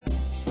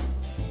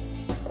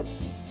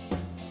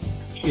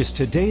Is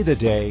today the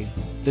day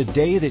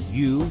that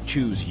you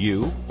choose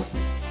you?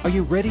 Are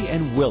you ready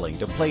and willing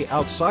to play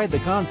outside the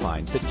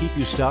confines that keep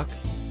you stuck?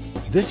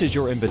 This is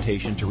your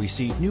invitation to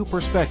receive new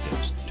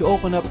perspectives, to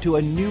open up to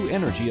a new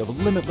energy of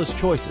limitless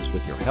choices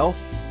with your health,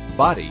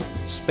 body,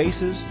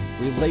 spaces,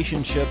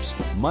 relationships,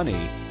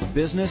 money,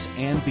 business,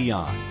 and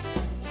beyond.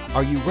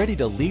 Are you ready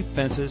to leap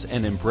fences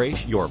and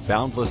embrace your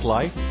boundless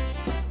life?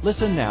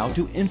 Listen now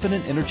to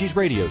Infinite Energies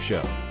Radio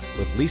Show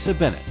with Lisa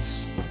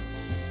Bennett.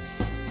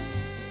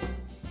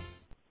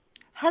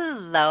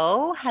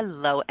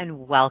 Hello,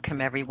 and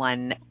welcome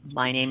everyone.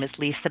 My name is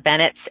Lisa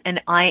Bennett, and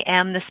I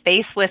am the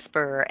Space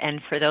Whisperer. And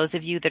for those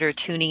of you that are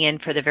tuning in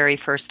for the very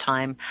first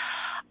time,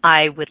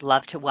 I would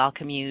love to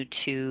welcome you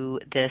to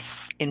this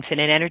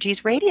Infinite Energies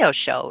radio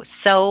show.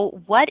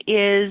 So what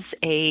is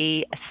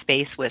a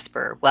Space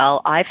Whisperer?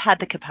 Well, I've had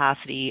the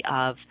capacity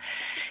of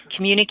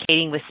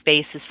communicating with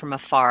spaces from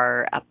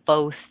afar,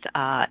 both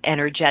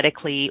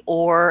energetically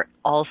or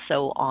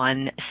also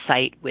on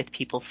site with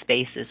people's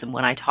spaces. And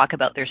when I talk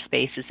about their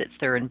spaces, it's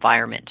their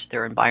environment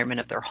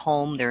of their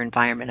home, their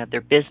environment of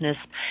their business,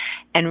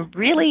 and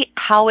really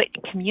how it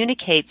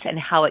communicates and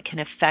how it can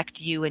affect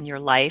you in your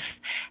life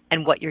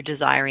and what you're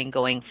desiring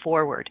going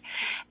forward.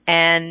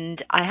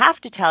 And I have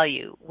to tell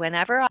you,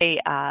 whenever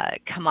I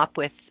come up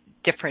with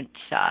different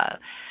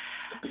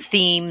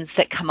themes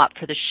that come up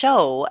for the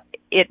show,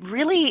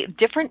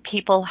 different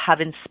people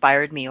have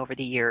inspired me over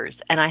the years.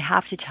 And I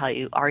have to tell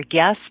you, our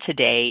guest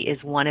today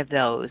is one of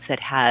those that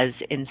has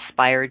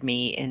inspired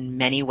me in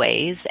many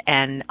ways.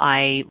 And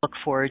I look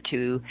forward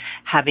to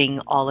having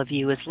all of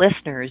you as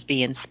listeners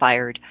be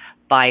inspired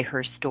by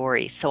her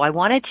story. So I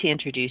wanted to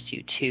introduce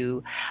you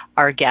to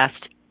our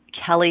guest,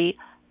 Kelly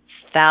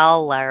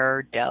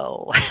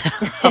Falardeau.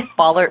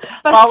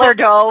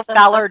 Falardeau.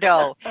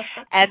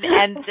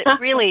 And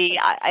really,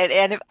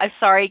 I'm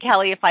sorry,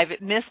 Kelly, if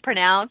I've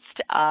mispronounced,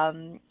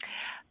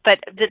 but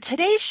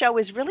today's show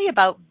is really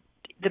about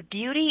the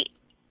beauty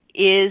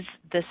is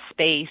the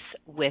space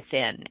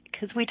within,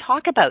 because we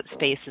talk about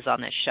spaces on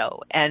this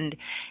show, and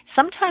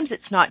sometimes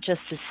it's not just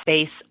the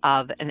space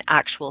of an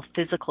actual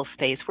physical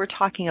space. We're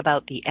talking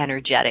about the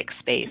energetic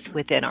space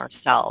within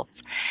ourselves.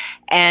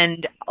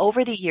 And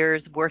over the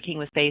years working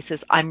with spaces,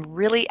 I'm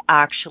really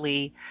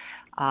actually,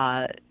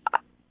 I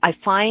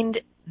find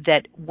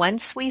that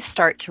once we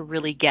start to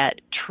really get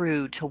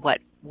true to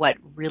what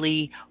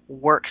really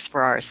works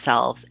for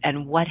ourselves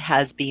and what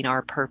has been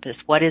our purpose,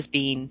 what is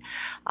being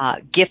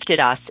gifted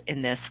us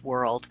in this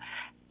world,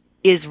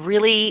 is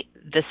really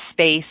the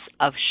space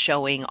of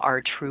showing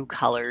our true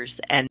colors.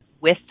 And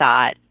with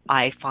that,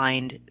 I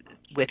find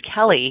with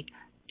Kelly,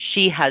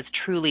 she has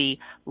truly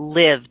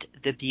lived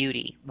the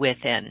beauty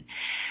within.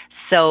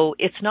 So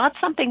it's not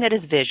something that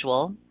is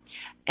visual.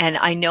 And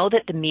I know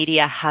that the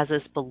media has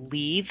us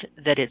believe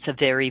that it's a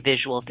very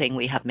visual thing.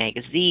 We have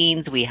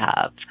magazines, we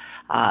have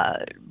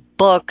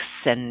books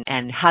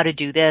and how to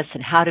do this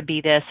and how to be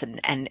this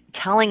and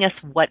telling us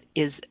what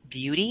is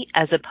beauty,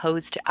 as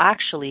opposed to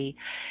actually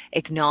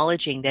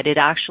acknowledging that it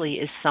actually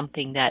is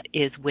something that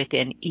is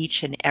within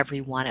each and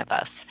every one of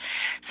us.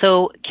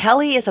 So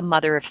Kelly is a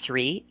mother of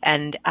 3,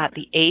 and at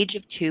the age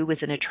of 2 was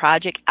in a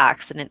tragic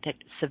accident that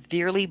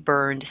severely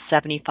burned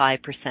 75%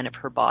 of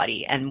her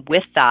body. And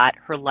with that,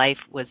 her life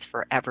was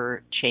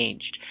forever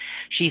changed.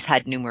 She's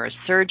had numerous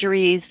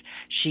surgeries.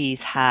 She's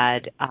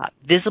had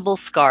visible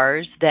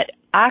scars that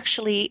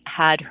actually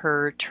had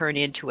her turn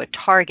into a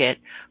target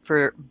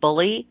for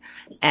bully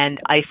and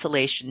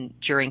isolation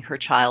during her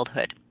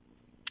childhood.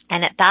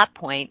 And at that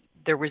point,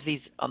 there was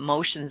these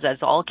emotions, as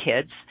all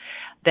kids,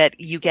 that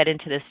you get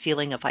into this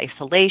feeling of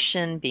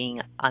isolation,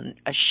 being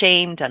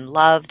ashamed,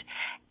 unloved.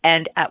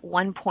 And at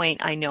one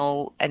point, I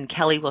know, and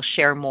Kelly will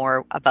share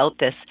more about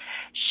this,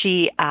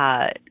 she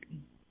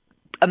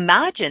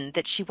imagined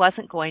that she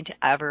wasn't going to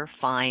ever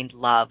find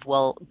love.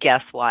 Well,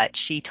 guess what?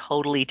 She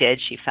totally did.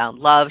 She found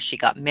love. She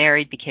got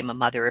married, became a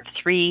mother of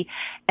 3,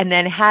 and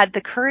then had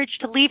the courage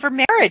to leave her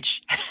marriage.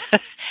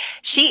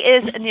 She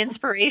is an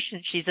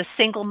inspiration. She's a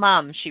single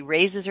mom. She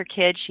raises her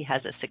kids. She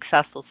has a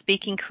successful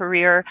speaking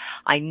career.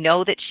 I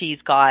know that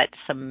she's got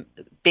some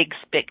big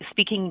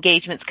speaking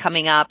engagements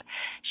coming up.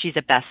 She's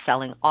a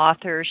best-selling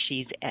author.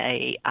 She's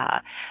a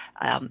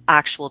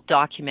actual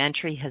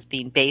documentary has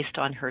been based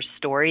on her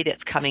story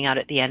that's coming out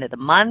at the end of the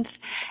month.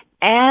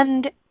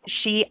 And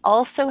she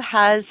also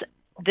has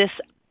this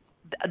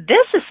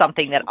is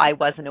something that I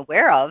wasn't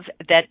aware of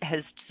that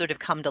has sort of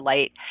come to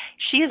light.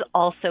 She is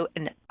also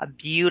a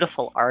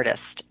beautiful artist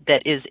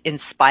that is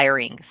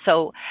inspiring.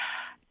 So,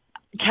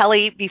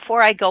 Kelly,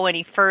 before I go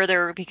any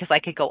further, because I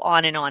could go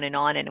on and on and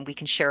on, and we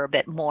can share a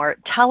bit more,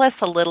 tell us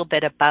a little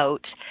bit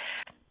about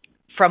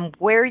from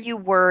where you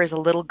were as a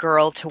little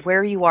girl to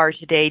where you are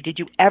today. Did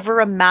you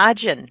ever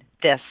imagine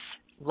this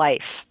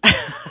life?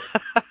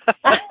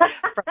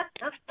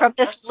 From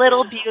this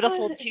little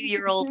beautiful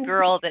 2-year-old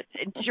girl that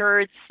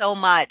endured so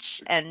much,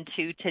 and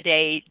to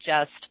today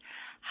just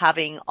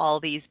having all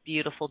these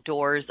beautiful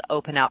doors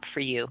open up for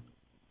you.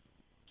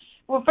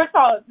 Well, first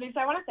of all, Lisa,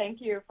 I want to thank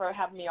you for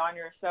having me on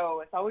your show.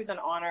 It's always an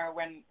honor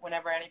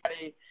whenever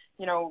anybody,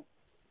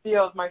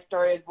 feels my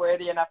story is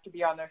worthy enough to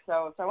be on their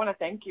show. So I want to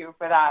thank you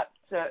for that.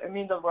 So it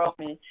means the world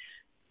to me.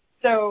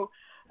 So,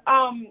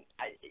 no,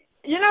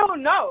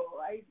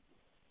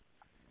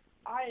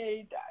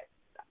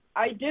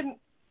 I didn't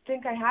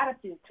think I had a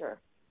future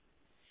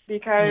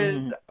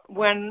because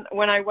when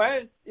I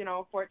was,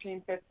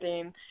 14,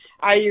 15,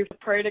 I used to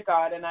pray to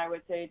God and I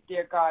would say,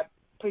 dear God,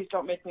 please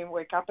don't make me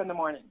wake up in the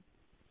morning.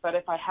 But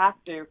if I have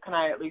to, can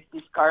I at least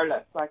be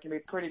scarlet so I can be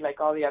pretty like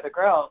all the other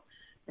girls?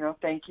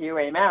 Thank you,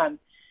 amen.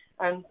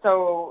 And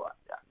so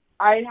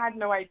I had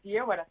no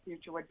idea what a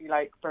future would be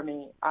like for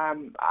me.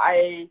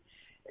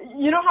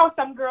 You know how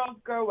some girls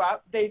grow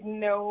up, they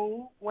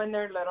know when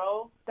they're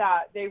little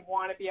that they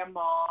want to be a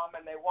mom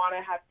and they want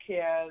to have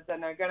kids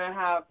and they're going to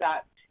have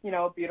that,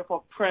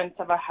 beautiful prince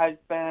of a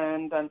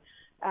husband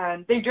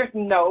and they just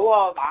know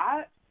all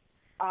that.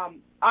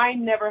 I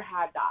never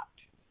had that.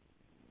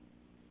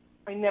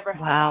 I never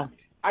had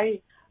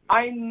that.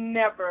 I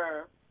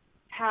never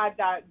had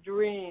that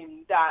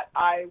dream that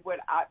I would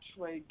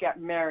actually get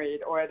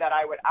married or that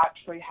I would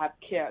actually have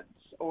kids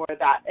or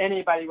that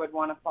anybody would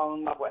want to fall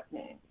in love with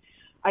me.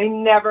 I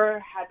never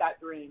had that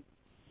dream.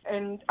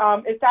 And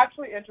it's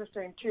actually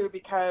interesting, too,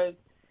 because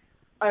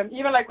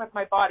even, like, with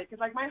my body, because,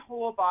 like, my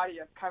whole body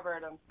is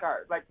covered in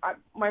scars. Like, I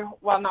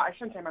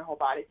shouldn't say my whole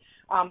body.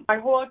 My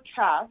whole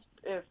chest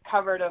is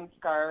covered in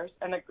scars,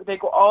 and they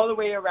go all the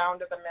way around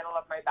to the middle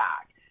of my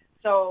back.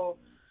 So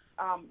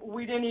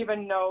we didn't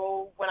even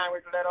know when I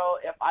was little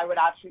if I would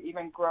actually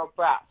even grow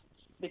breasts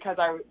because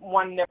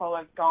one nipple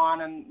is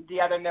gone and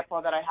the other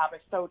nipple that I have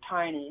is so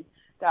tiny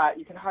that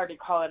you can hardly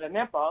call it a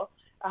nipple.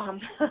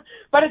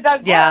 But it does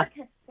work.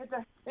 It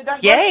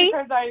does work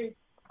because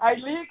I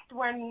leaked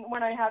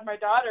when I had my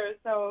daughter,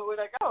 so it was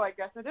like, oh, I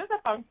guess it is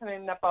a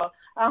functioning nipple.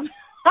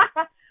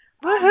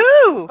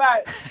 Woohoo!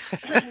 But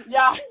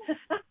yeah,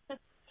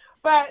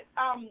 but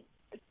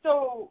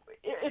so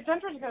it's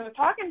interesting because I was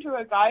talking to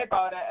a guy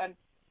about it,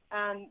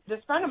 and this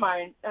friend of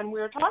mine, and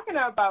we were talking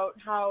about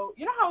how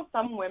how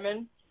some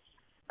women,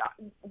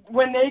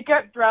 when they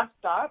get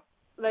dressed up,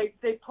 like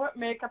they put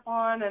makeup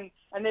on and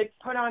they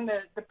put on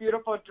the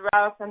beautiful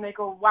dress and they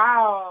go,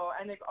 wow,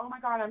 and they go, oh my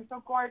God, I'm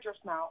so gorgeous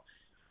now.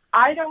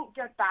 I don't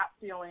get that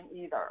feeling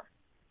either.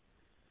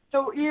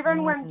 So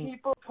even when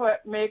people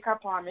put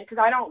makeup on me,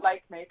 because I don't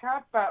like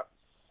makeup, but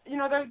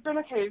there's been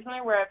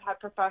occasionally where I've had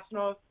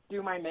professionals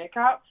do my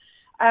makeup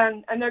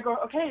and they go,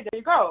 okay, there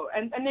you go.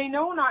 And they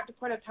know not to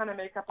put a ton of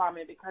makeup on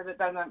me because it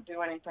doesn't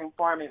do anything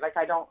for me. Like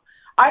I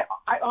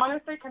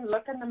honestly can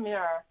look in the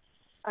mirror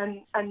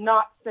and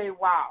not say,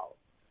 wow.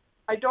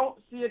 I don't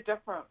see a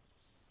difference.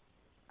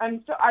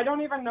 And so I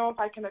don't even know if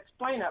I can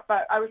explain it,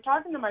 but I was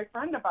talking to my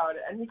friend about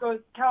it, and he goes,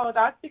 Kel,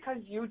 that's because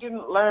you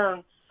didn't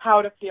learn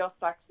how to feel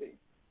sexy.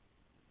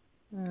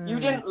 You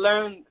didn't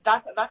learn,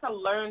 that's a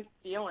learned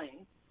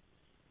feeling.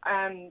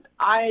 And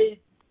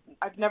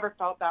I've never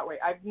felt that way.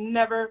 I've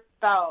never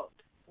felt,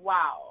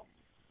 wow,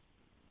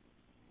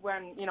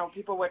 when,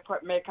 people would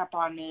put makeup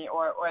on me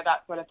or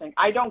that sort of thing.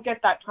 I don't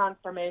get that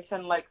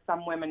transformation like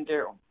some women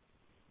do.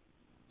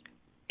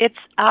 It's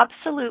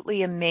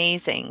absolutely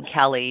amazing,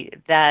 Kelly,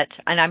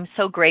 and I'm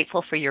so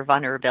grateful for your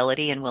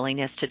vulnerability and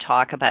willingness to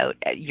talk about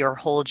your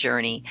whole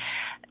journey.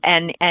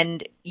 And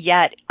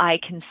yet I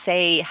can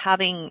say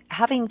having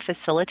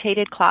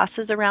facilitated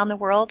classes around the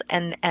world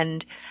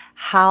and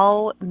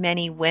how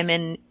many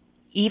women,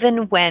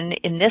 even when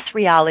in this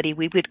reality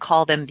we would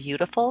call them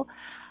beautiful,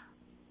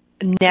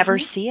 never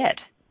see it.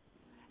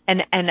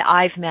 And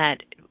I've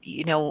met,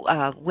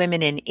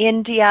 women in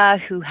India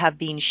who have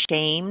been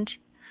shamed,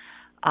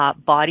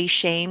 body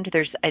shamed.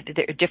 There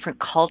different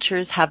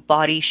cultures have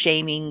body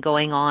shaming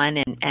going on,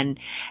 and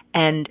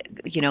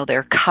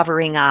they're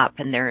covering up,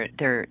 and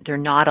they're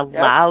not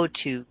allowed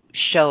to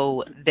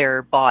show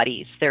their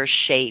bodies, their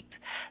shape,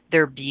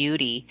 their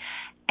beauty,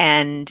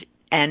 and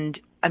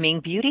I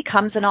mean, beauty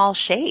comes in all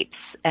shapes,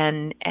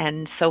 and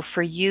so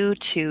for you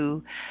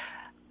to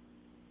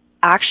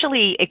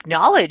actually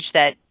acknowledge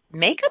that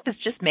makeup is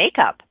just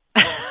makeup.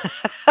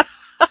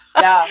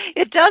 Yeah.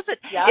 It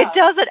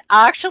doesn't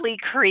actually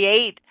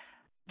create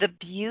the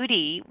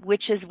beauty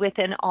which is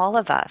within all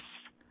of us.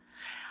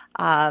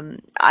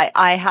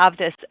 I have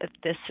this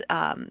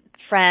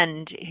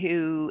friend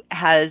who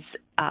has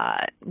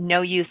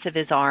no use of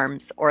his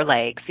arms or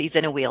legs. He's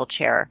in a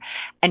wheelchair,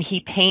 and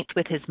he paints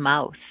with his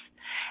mouth.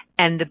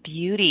 And the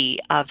beauty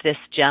of this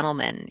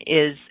gentleman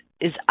is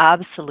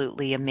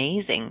absolutely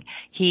amazing.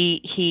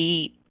 He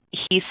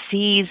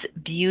sees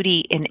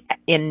beauty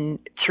in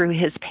through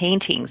his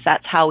paintings.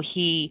 That's how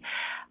he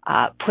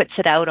puts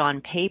it out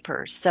on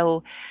paper.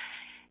 So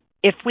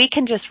if we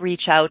can just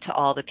reach out to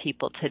all the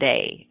people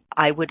today,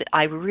 I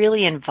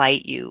really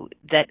invite you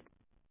that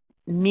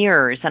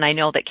mirrors, and I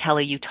know that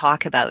Kelly, you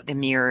talk about the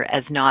mirror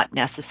as not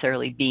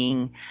necessarily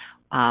being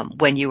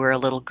when you were a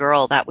little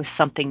girl, that was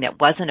something that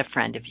wasn't a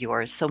friend of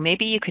yours. So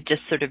maybe you could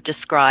just sort of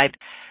describe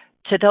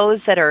to those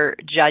that are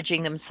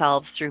judging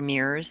themselves through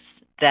mirrors,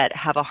 that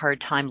have a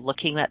hard time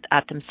looking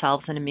at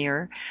themselves in a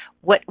mirror,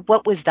 what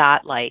was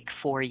that like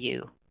for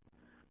you?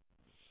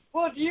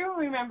 Well, do you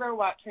remember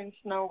watching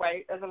Snow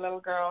White as a little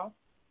girl?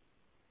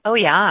 Oh,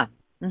 yeah.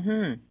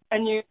 Mhm.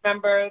 And you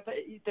remember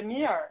the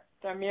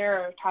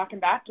mirror talking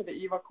back to the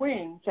evil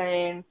queen,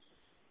 saying,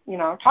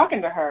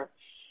 talking to her.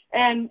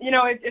 And,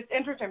 it's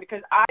interesting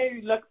because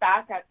I look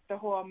back at the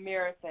whole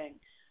mirror thing,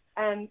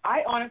 and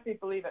I honestly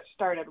believe it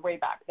started way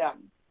back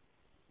then.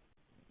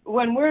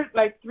 When we're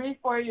like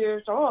 3-4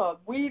 years old,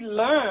 we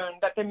learn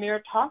that the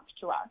mirror talks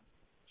to us.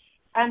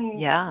 And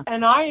yeah.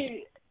 And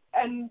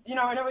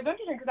it was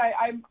interesting because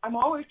I'm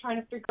always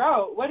trying to figure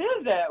out, what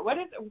is it?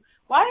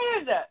 Why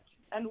is it?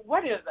 And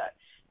what is it?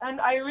 And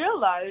I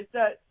realized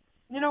that,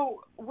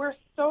 we're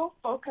so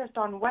focused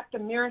on what the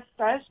mirror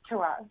says to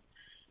us.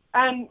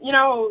 And,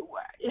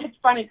 it's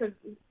funny because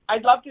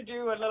I'd love to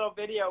do a little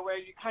video where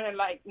you kind of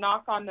like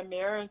knock on the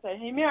mirror and say,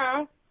 hey,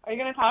 mirror, are you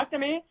going to talk to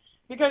me?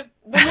 Because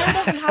the mirror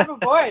doesn't have a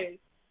voice,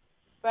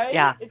 right?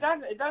 Yeah. It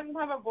doesn't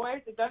have a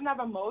voice. It doesn't have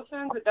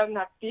emotions. It doesn't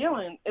have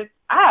feelings. It's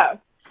us.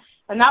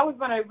 And that was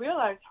when I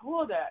realized,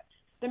 hold it.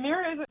 The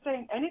mirror isn't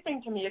saying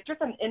anything to me. It's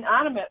just an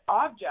inanimate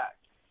object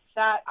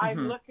that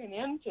I'm looking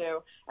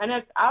into. And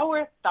it's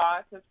our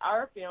thoughts, it's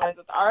our feelings,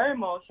 it's our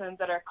emotions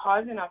that are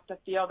causing us to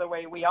feel the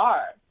way we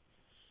are.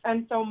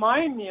 And so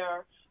my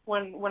mirror,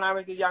 when I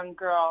was a young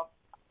girl,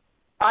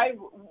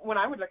 when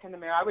I would look in the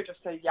mirror, I would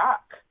just say,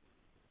 yuck.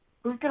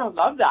 Who's going to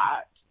love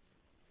that?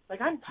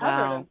 Like, I'm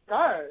covered in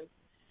scars.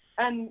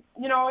 And,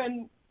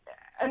 and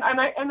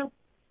it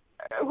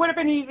would have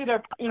been easy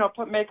to,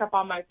 put makeup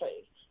on my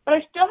face. But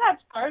I still had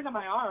scars on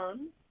my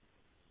arms.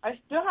 I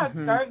still had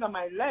scars on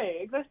my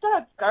legs. I still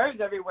had scars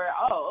everywhere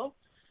else.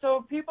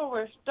 So people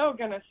were still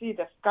going to see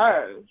the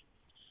scars.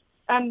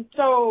 And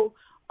so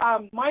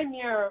my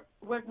mirror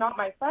was not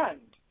my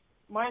friend.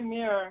 My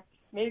mirror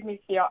made me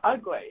feel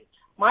ugly.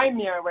 My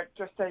mirror would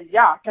just say,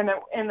 yuck. And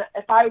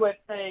if I would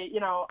say,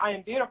 I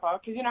am beautiful,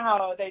 because you know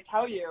how they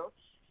tell you,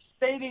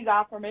 say these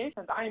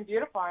affirmations, I am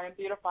beautiful, I am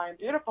beautiful, I am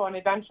beautiful, and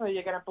eventually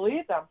you're going to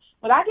believe them.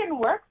 Well, that didn't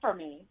work for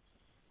me.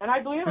 And I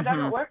believe it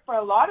doesn't work for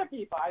a lot of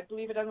people. I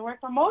believe it doesn't work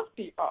for most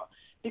people.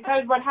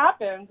 Because what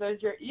happens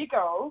is your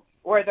ego,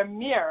 or the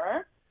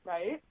mirror,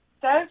 right,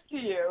 says to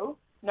you,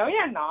 no,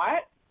 you're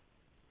not.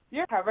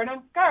 You're covered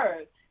in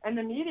scars. And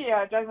the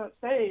media doesn't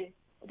say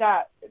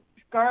that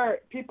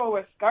people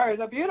with scars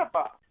are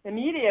beautiful. The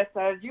media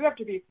says you have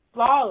to be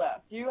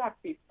flawless. You have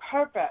to be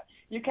perfect.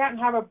 You can't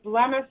have a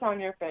blemish on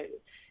your face.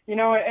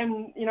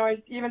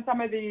 Even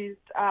some of these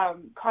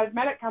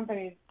cosmetic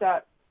companies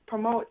that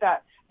promote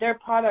that their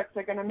products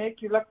are going to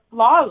make you look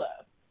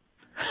flawless.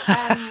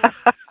 And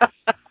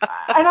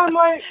I'm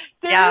like,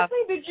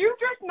 seriously, did you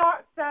just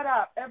not set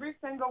up every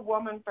single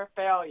woman for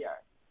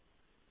failure?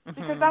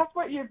 Because that's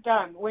what you've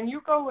done. When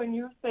you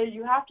say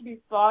you have to be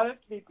flawless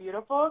to be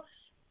beautiful,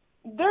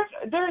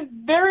 there's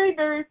very,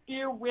 very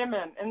few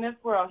women in this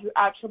world who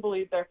actually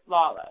believe they're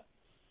flawless.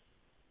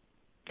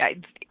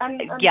 And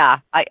it's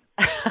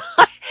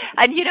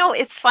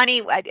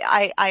funny.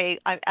 I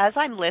as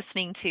I'm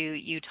listening to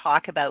you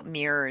talk about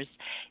mirrors,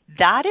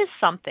 that is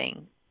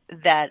something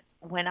that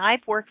when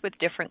I've worked with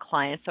different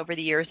clients over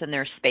the years in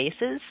their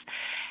spaces,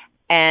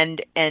 and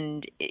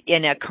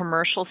in a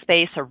commercial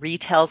space, a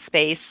retail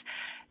space,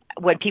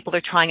 when people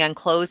are trying on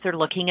clothes, they're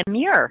looking in a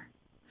mirror.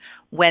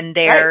 When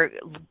they're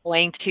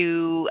going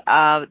to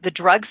the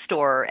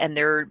drugstore and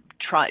they're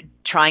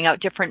trying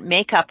out different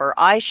makeup or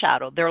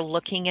eyeshadow, they're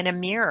looking in a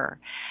mirror.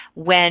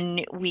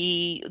 When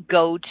we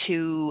go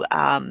to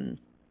in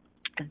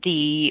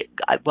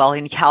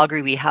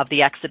Calgary, we have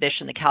the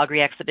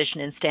Calgary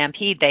exhibition in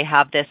Stampede. They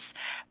have this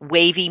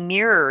wavy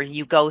mirror.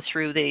 You go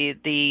through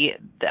the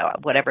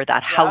whatever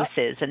that house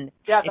is, and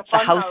it's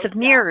a house of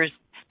mirrors.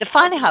 The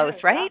fun house,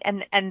 right?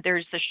 Yeah. And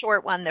there's the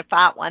short one, the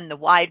fat one, the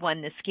wide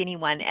one, the skinny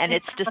one, and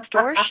it's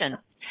distortion.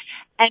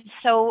 And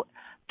so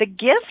the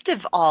gift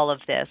of all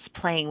of this,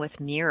 playing with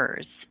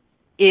mirrors,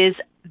 is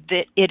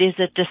that it is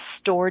a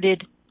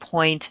distorted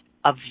point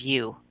of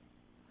view.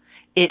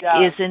 It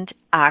isn't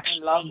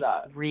actually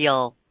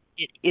real.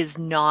 It is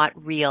not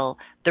real.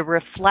 The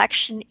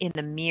reflection in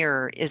the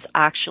mirror is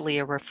actually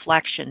a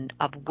reflection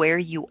of where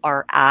you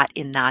are at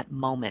in that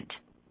moment.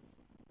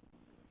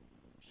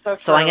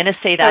 So I'm going to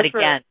say that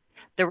again.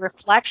 The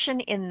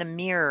reflection in the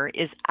mirror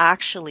is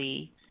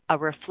actually a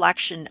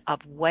reflection of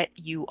what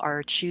you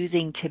are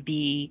choosing to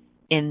be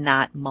in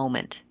that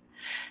moment.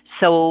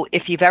 So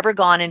if you've ever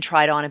gone and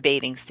tried on a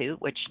bathing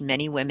suit, which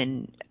many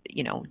women,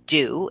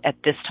 do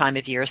at this time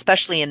of year,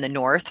 especially in the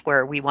north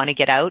where we want to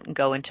get out and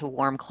go into a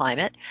warm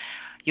climate,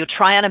 you'll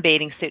try on a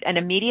bathing suit, and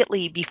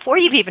immediately before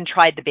you've even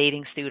tried the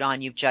bathing suit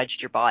on, you've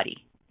judged your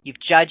body. You've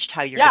judged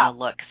how you're going to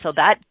look. So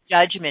that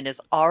judgment is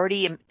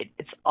already a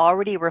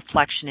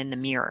reflection in the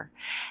mirror.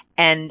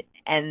 And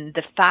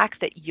the fact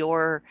that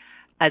you're,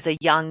 as a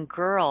young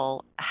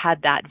girl,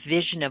 had that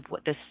vision of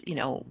what this,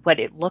 what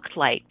it looked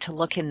like to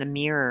look in the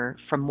mirror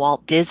from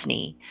Walt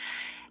Disney,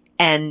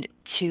 and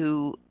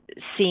to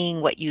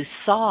seeing what you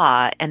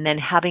saw and then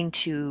having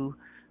to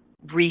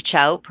reach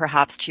out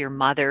perhaps to your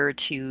mother,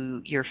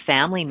 to your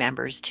family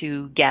members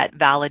to get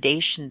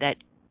validation that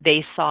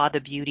they saw the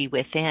beauty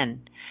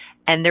within.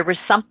 And there was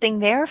something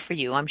there for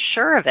you, I'm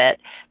sure of it,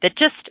 that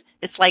just,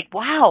 it's like,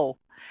 wow,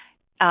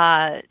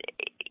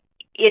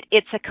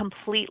 it's a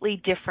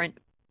completely different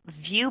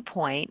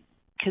viewpoint,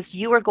 because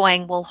you were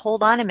going, well,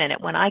 hold on a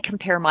minute. When I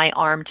compare my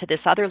arm to this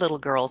other little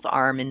girl's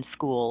arm in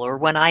school, or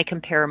when I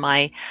compare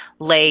my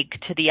leg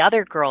to the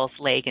other girl's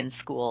leg in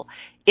school,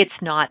 it's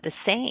not the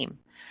same.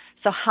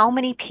 So how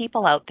many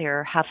people out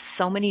there have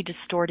so many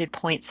distorted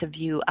points of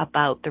view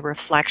about the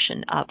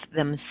reflection of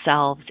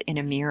themselves in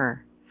a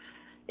mirror?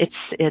 It's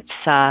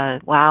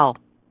wow.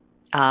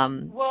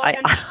 Well,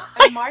 and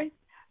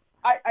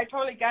I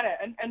totally get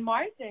it. And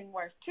my thing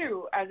was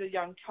too, as a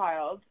young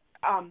child,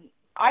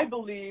 I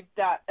believed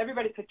that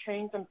everybody could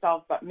change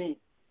themselves but me.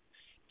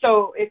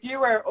 So if you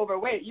were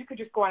overweight, you could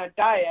just go on a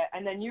diet,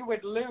 and then you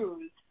would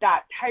lose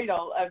that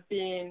title of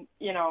being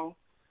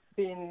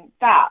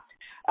fat.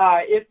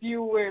 If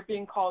you were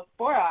being called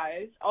four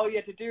eyes, all you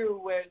had to do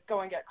was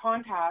go and get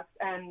contacts,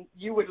 and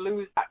you would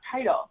lose that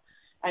title,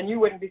 and you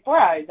wouldn't be four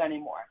eyes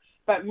anymore.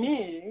 But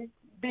me,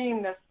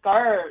 being the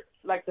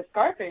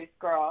Scarface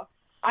girl,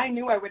 I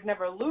knew I would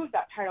never lose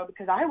that title,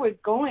 because I was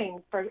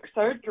going for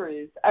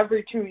surgeries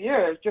every 2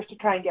 years just to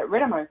try and get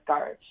rid of my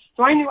scars.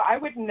 So I knew I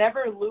would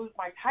never lose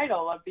my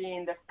title of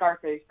being the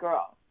Scarface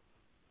girl.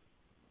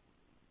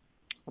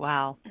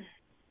 Wow.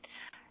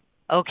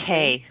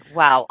 Okay.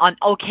 Wow.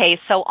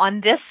 So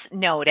on this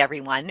note,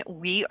 everyone,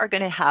 we are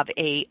going to have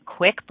a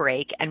quick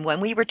break, and when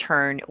we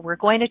return, we're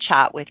going to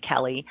chat with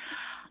Kelly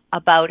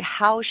about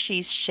how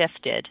she's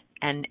shifted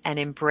and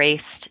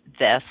embraced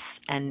this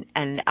and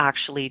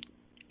actually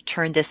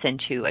turned this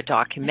into a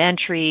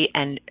documentary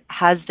and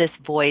has this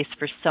voice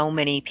for so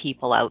many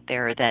people out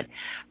there that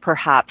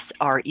perhaps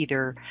are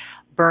either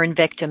burn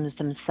victims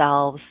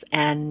themselves,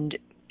 and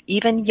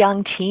even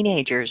young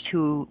teenagers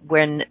who,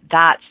 when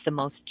that's the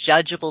most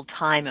judgeable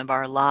time of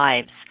our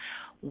lives,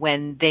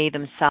 when they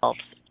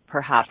themselves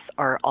perhaps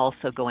are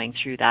also going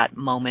through that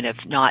moment of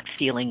not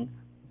feeling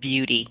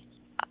beauty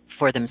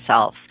for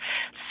themselves.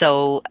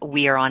 So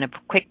we are on a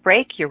quick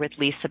break. You're with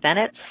Lisa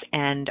Bennett,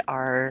 and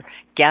our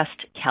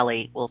guest,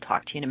 Kelly. We'll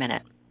talk to you in a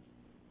minute.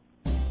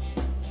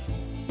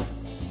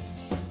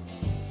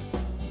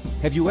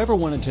 Have you ever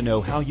wanted to know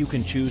how you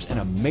can choose an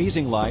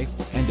amazing life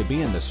and to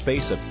be in the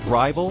space of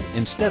thrival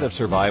instead of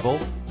survival?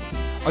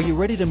 Are you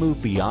ready to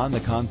move beyond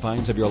the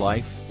confines of your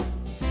life?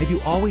 Have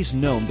you always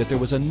known that there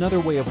was another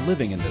way of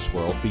living in this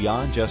world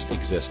beyond just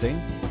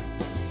existing?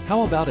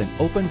 How about an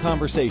open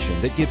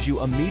conversation that gives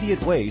you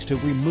immediate ways to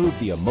remove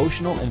the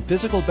emotional and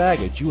physical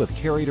baggage you have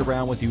carried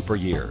around with you for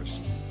years?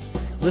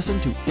 Listen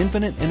to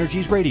Infinite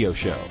Energies Radio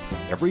Show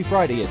every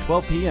Friday at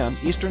 12 p.m.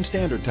 Eastern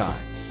Standard Time,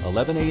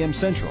 11 a.m.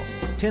 Central,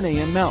 10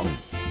 a.m. Mountain,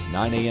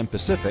 9 a.m.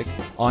 Pacific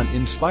on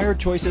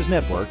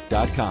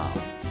InspiredChoicesNetwork.com.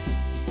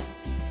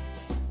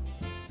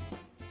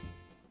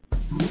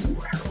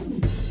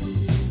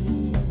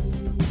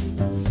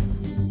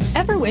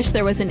 Ever wish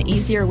there was an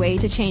easier way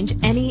to change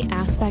any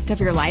aspect of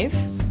your life?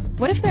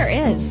 What if there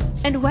is?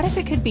 And what if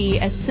it could be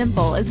as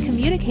simple as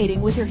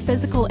communicating with your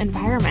physical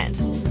environment?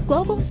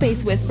 Global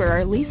Space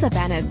Whisperer Lisa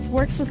Bennett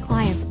works with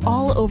clients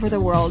all over the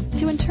world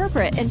to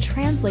interpret and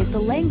translate the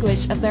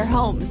language of their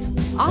homes,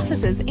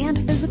 offices,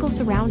 and physical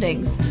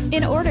surroundings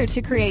in order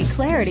to create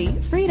clarity,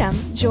 freedom,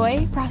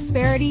 joy,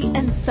 prosperity,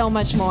 and so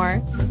much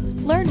more.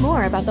 Learn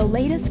more about the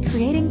latest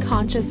Creating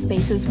Conscious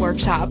Spaces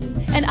workshop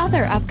and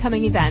other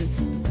upcoming events.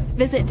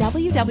 Visit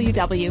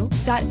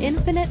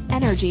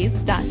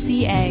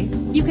www.infiniteenergies.ca.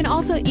 You can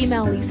also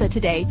email Lisa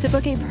today to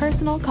book a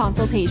personal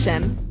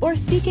consultation or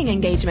speaking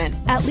engagement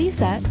at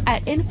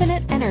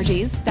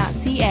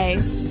lisa@infiniteenergies.ca.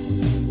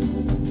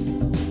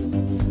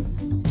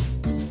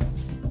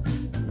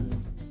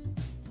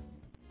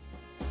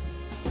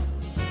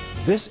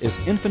 This is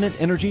Infinite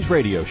Energies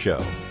Radio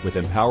Show with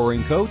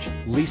empowering coach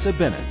Lisa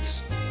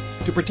Bennett.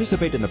 To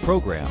participate in the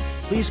program,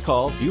 please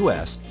call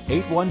U.S.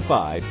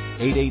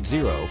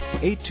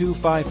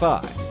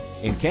 815-880-8255.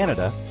 In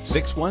Canada,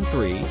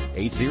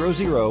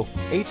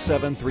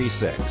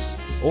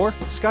 613-800-8736. Or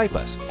Skype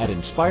us at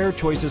Inspired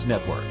Choices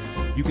Network.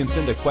 You can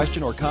send a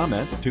question or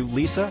comment to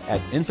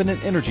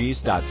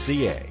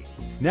lisa@infiniteenergies.ca.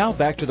 Now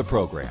back to the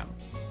program.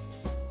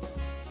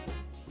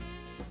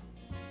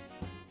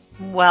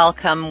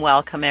 Welcome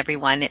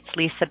everyone. It's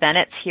Lisa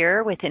Bennett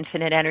here with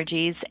Infinite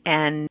Energies,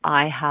 and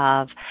I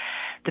have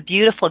the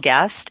beautiful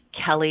guest,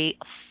 Kelly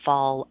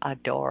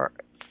Falardeau.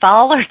 I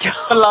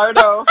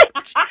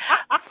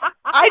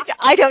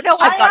don't know.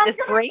 I've got this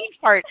brain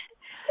fart.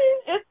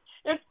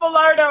 It's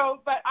Falardeau,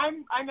 but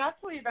I'm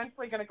actually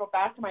eventually going to go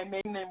back to my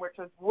maiden name, which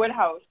was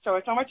Woodhouse. So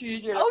it's so much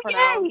easier to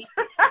pronounce.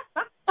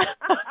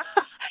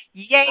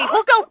 Yay!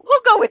 We'll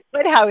go with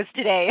Woodhouse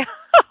today.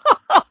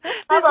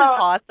 This is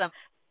awesome.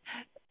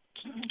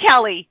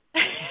 Kelly.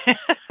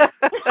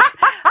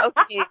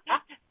 Okay.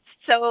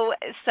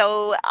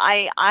 So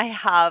I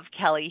have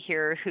Kelly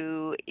here,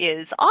 who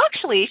is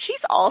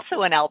she's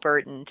also an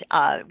Albertan.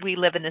 We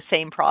live in the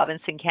same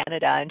province in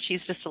Canada, and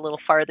she's just a little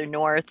farther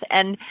north.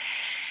 And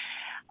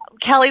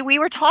Kelly, we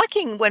were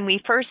talking when we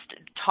first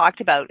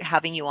talked about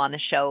having you on the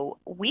show.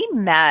 We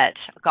met,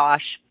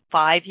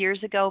 5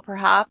 years ago,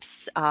 perhaps,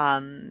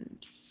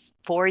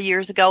 4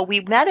 years ago. We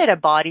met at a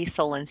Body,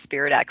 Soul, and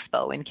Spirit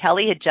Expo, and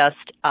Kelly had just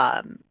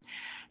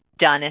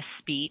done a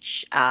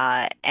speech,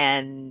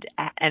 and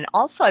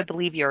also I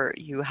believe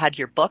you had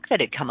your book that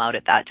had come out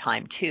at that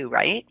time too,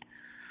 right?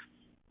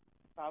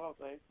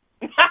 Probably.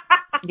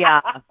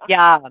 Yeah.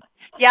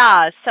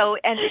 So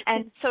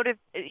and sort of,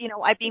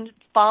 I've been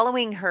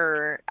following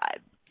her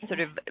sort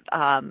of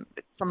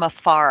from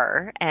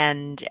afar,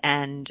 and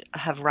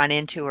have run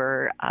into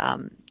her.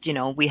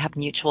 We have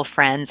mutual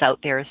friends out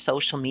there,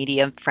 social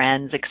media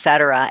friends,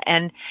 etc.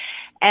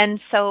 And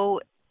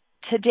so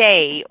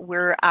today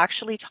we're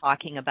actually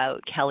talking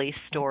about Kelly's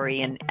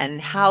story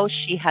and how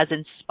she has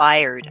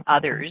inspired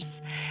others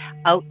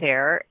out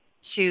there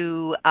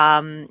to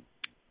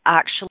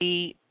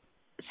actually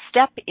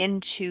step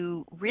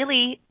into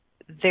really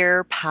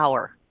their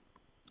power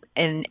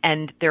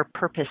and their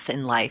purpose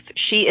in life.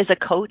 She is a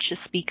coach, a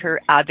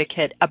speaker,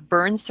 advocate, a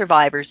burn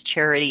survivors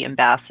charity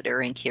ambassador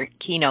and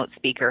keynote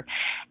speaker.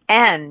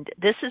 And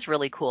this is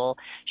really cool.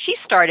 She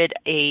started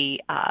a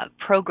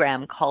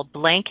program called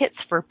Blankets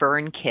for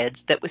Burn Kids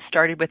that was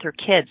started with her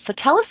kids. So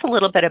tell us a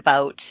little bit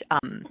about,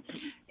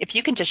 if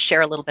you can just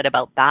share a little bit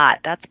about that.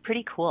 That's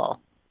pretty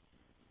cool.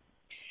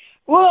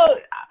 Well,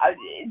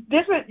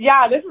 this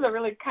is a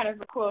really kind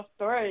of a cool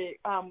story.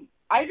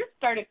 I just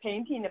started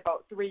painting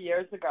about 3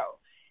 years ago,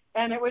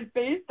 and it was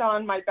based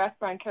on my best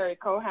friend, Carrie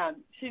Cohan.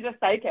 She's a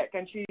psychic,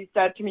 and she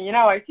said to me,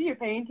 I see you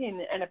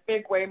painting in a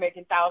big way,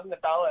 making thousands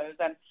of dollars.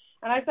 And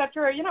I said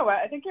to her, you know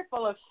what, I think you're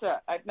full of shit.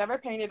 I've never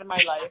painted in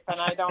my life,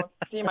 and I don't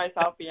see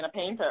myself being a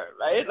painter,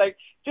 right? Like,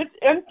 just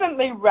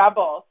instantly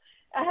rebel.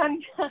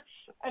 And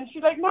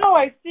she's like, no,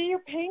 I see you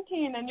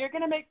painting, and you're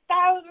going to make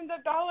thousands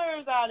of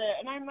dollars at it.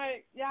 And I'm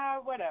like, yeah,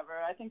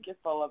 whatever. I think you're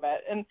full of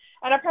it. And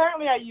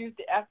apparently I used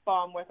the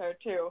F-bomb with her,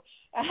 too.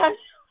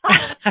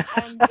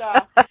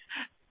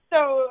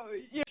 So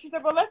she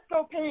said, well, let's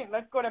go paint.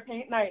 Let's go to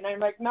paint night. And I'm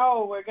like,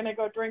 no, we're going to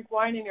go drink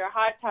wine in your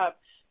hot tub.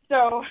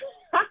 So,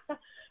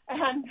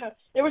 and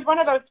it was one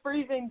of those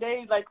freezing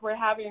days like we're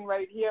having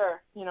right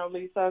here,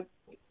 Lisa.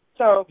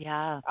 So,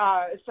 yeah.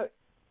 So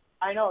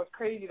I know, it's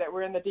crazy that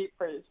we're in the deep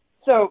freeze.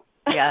 So,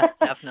 yeah,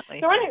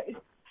 definitely.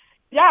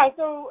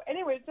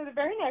 So the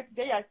very next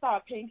day I saw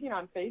a painting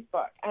on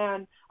Facebook,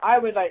 and I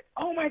was like,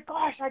 oh my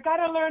gosh, I got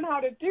to learn how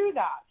to do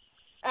that.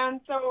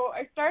 And so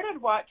I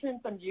started watching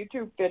some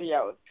YouTube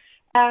videos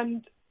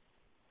and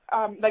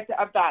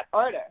of that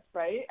artist,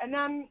 right? And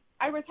then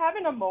I was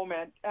having a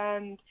moment,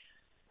 and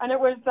it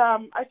was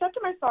I said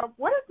to myself,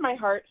 what does my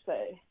heart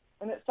say?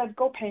 And it said,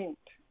 go paint.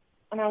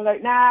 And I was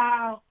like,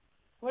 nah,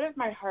 what does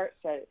my heart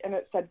say? And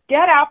it said,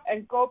 get up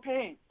and go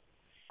paint.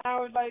 And I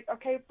was like,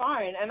 okay,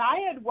 fine. And I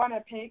had won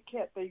a paint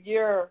kit the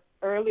year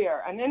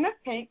earlier, and in this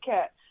paint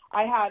kit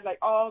I had like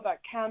all the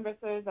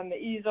canvases and the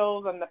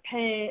easels and the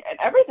paint and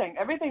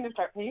everything to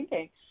start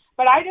painting.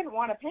 But I didn't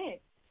want to paint.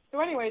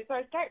 So anyway,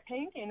 I started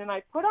painting, and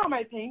I put all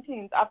my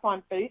paintings up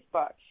on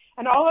Facebook.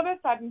 And all of a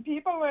sudden,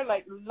 people were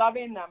like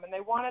loving them, and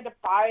they wanted to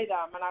buy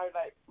them. And I was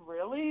like,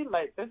 really?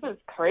 Like, this is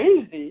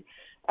crazy.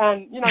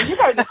 And you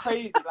guys are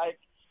crazy. Like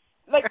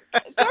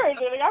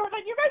seriously, I was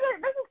like, you guys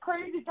this is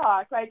crazy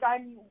talk. Like,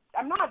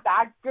 I'm not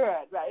that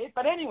good, right?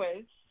 But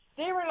anyways,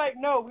 they were like,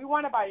 no, we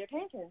want to buy your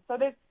painting. So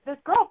this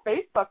girl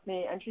Facebooked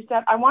me, and she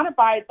said, I want to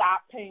buy that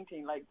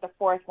painting, like the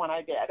fourth one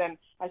I did. And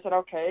I said,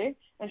 okay.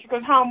 And she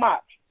goes, how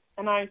much?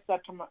 And I said,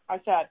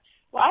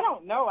 well, I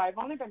don't know. I've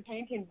only been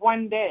painting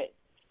 1 day.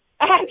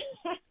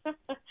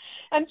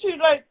 And she's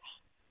like,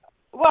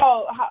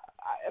 well,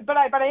 but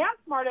I am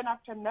smart enough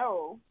to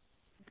know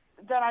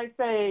that I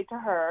say to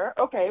her,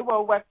 okay,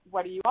 well,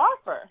 what do you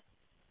offer?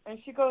 And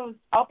she goes,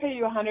 I'll pay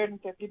you $150.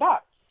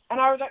 And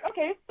I was like,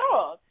 okay,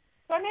 sold.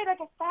 So I made like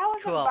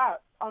 $1,000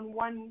 on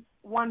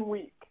one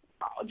week,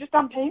 just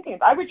on paintings.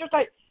 I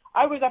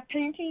was a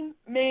painting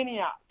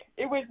maniac.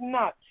 It was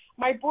nuts.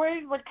 My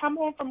boys would come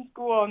home from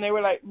school, and they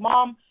were like,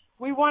 Mom,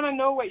 we want to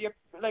know what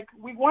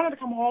we wanted to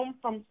come home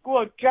from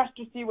school just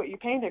to see what you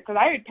painted, because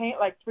I would paint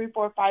like 3,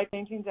 4, 5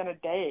 paintings in a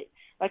day.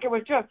 Like, it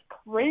was just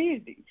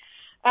crazy.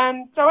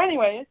 And so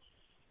anyways,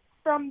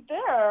 from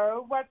there,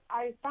 what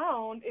I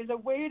found is a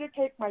way to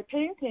take my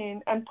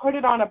painting and put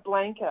it on a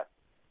blanket,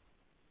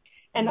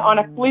 and on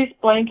a fleece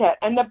blanket.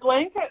 And the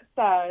blanket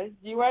says,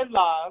 you are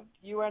loved,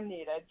 you are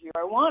needed, you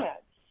are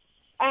wanted.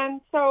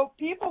 And so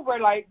people were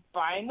like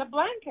buying the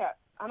blanket.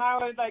 And I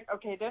was like,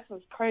 okay, this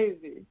is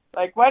crazy.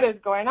 Like, what is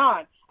going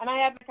on? And I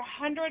had like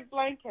 100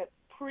 blankets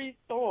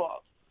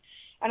pre-sold.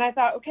 And I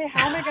thought, okay,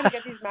 how am I going to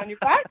get these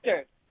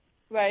manufactured?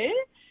 Right?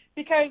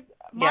 Because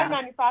my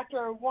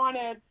manufacturer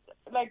wanted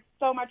like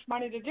so much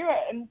money to do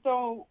it. And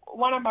so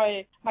one of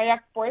my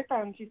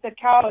ex-boyfriends, he said,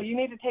 Carol, you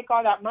need to take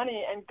all that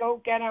money and go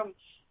get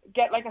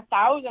like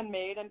 1,000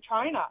 made in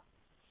China.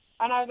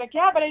 And I was like,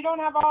 yeah, but I don't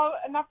have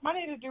enough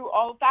money to do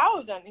all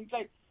 1,000. He's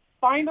like,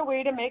 find a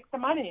way to make the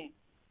money.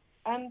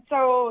 And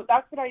so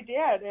that's what I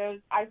did,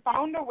 is I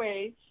found a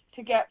way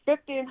to get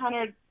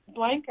 1,500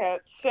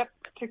 blankets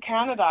shipped to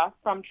Canada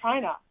from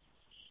China.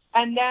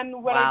 And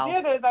then what I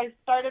did is I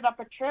started up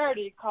a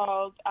charity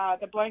called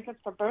the Blankets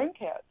for Burn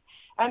Kids.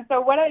 And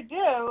so what I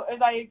do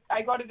is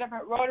I go to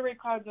different Rotary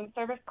clubs and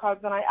service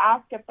clubs, and I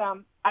ask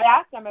them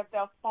if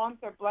they'll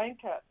sponsor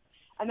blankets,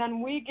 and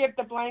then we give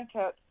the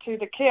blankets to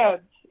the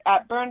kids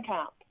at burn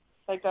camp,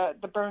 like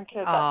the burn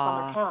kids at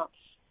summer camps.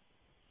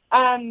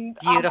 And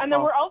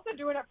then we're also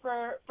doing it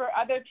for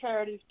other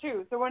charities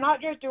too. So we're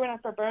not just doing it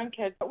for burn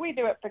kids, but we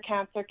do it for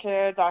cancer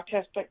kids,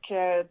 autistic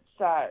kids,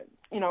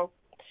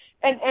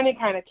 and any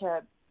kind of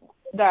kid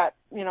that,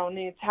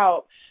 needs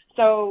help.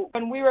 So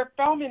when we were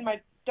filming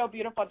my Still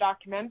Beautiful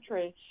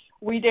documentary,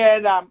 we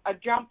did a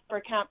jump for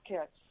camp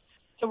kids.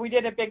 So we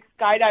did a big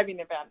skydiving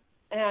event,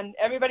 and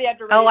everybody had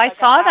to raise I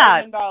saw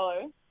that.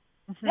 $1,000.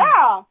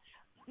 Yeah,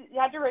 you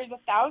had to raise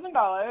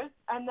 $1,000,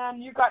 and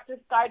then you got to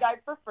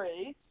skydive for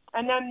free.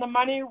 And then the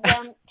money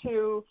went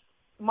to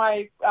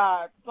my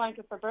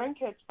Blankets for Burn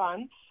Kids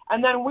fund.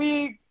 And then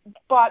we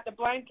bought the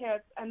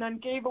blankets and then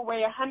gave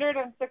away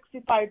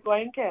 165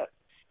 blankets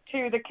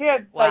to the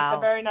kids the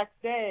very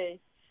next day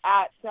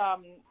at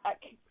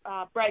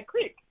Bragg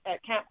Creek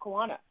at Camp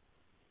Kiwanis.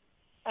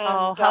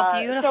 And, how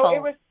beautiful. So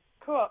it was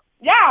cool.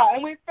 Yeah,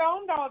 and we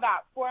filmed all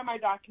that for my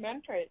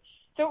documentary.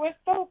 So it was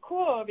so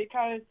cool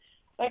because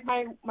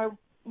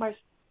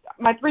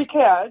my three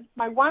kids,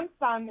 my one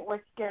son was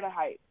scared of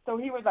heights. So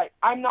he was like,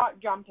 I'm not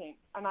jumping.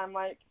 And I'm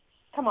like,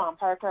 come on,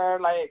 Parker,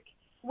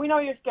 we know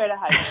you're scared of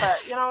heights,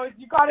 but,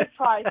 you got to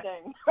try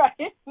things,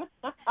 right?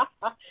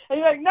 And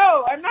he's like,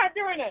 no, I'm not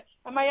doing it.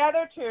 And my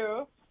other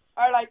two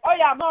are like, oh,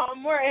 yeah,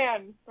 Mom, we're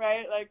in,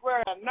 right? We're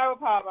in, no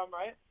problem,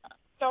 right?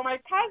 So my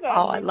cousin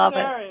I love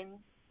it.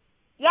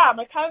 Yeah,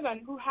 my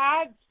cousin who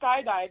had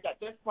skydived at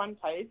this one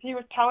place, he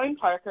was telling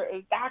Parker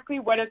exactly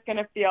what it's going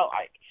to feel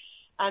like.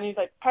 And he's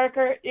like,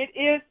 Parker, it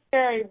is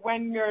scary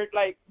when you're,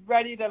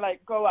 ready to,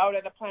 go out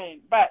of the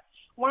plane. But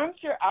once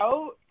you're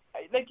out,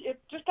 it's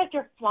just like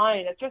you're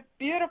flying. It's just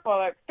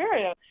beautiful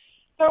experience.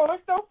 So it was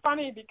so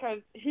funny because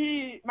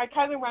my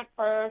cousin went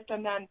first,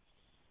 and then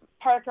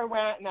Parker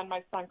went, and then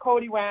my son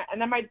Cody went, and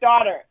then my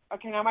daughter.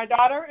 Okay, now my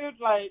daughter is,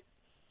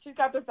 she's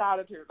got this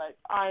attitude.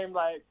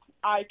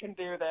 I can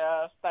do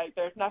this.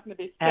 There's nothing to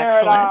be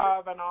scared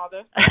of and all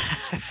this.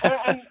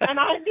 and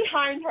I'm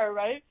behind her,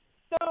 right?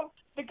 So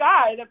the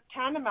guy, the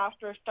tandem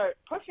master, starts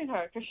pushing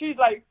her because she's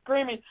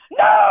screaming,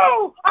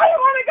 no, I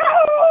don't want to go.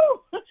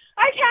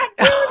 I can't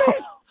do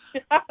this.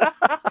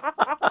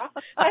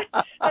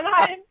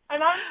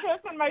 and I'm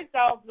kissing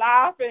myself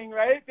laughing,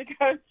 right?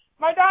 Because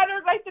my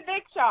daughter's the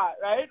big shot,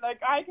 right?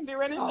 I can do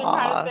anything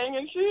kind of thing.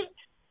 And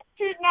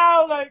she's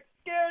now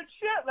scared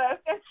shitless.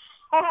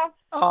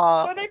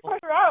 So they push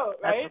her out,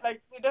 right?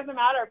 It doesn't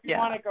matter if you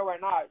want to go or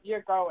not.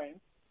 You're going.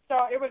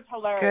 So it was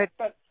hilarious. Good.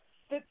 But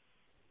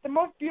the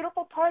most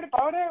beautiful part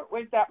about it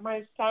was that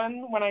my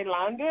son, when I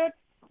landed,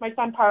 my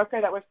son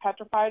Parker, that was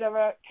petrified of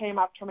it, came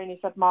up to me and he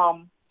said,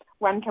 Mom,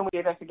 when can we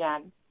do this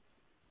again?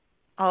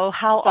 Oh,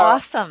 how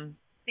awesome.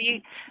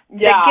 The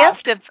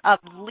gift of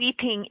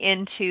leaping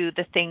into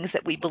the things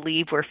that we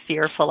believe we're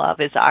fearful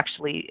of is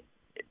actually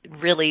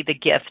really the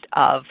gift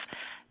of,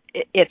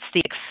 it's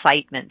the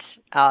excitement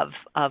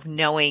of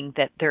knowing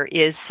that there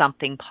is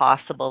something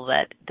possible,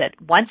 that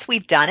once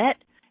we've done it,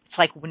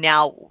 it's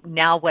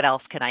now what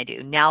else can I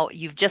do? Now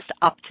you've just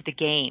upped the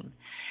game.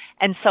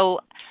 And so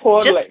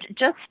totally.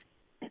 just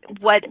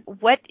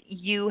what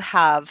you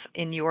have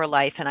in your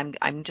life, and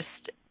I'm just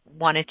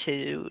wanted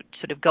to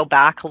sort of go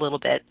back a little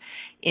bit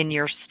in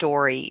your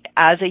story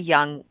as a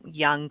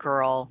young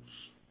girl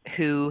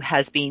who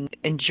has been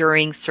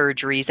enduring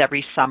surgeries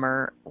every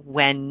summer.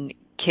 When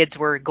kids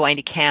were going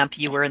to camp,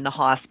 you were in the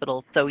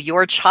hospital. So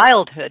your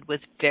childhood was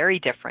very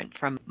different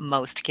from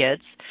most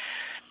kids.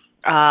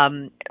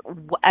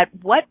 At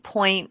what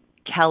point,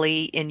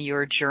 Kelly, in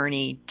your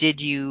journey did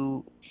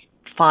you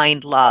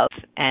find love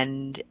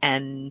and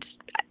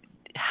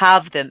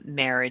have the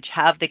marriage,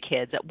 have the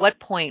kids? At what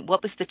point,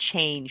 what was the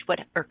change? What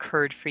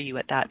occurred for you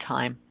at that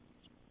time?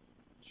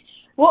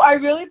 Well, I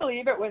really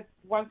believe it was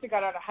once we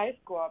got out of high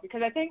school,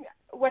 because I think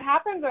what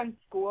happens in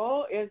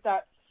school is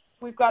that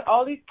we've got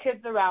all these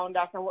kids around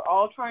us and we're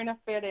all trying to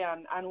fit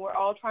in and we're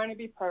all trying to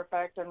be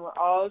perfect and we're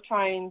all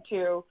trying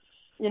to,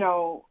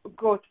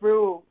 go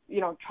through,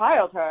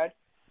 childhood.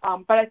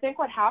 But I think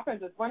what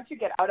happens is once you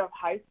get out of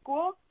high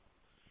school,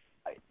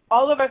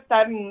 all of a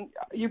sudden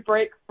you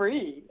break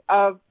free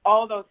of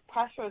all those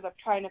pressures of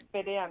trying to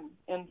fit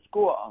in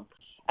school.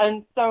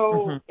 And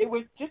so it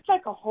was just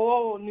like a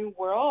whole new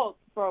world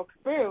broke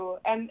through.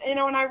 And,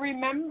 and I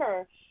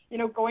remember,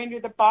 going to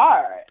the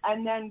bar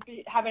and then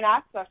having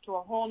access to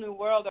a whole new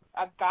world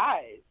of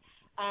guys.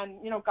 And,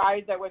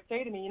 guys that would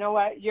say to me, you know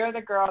what, you're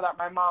the girl that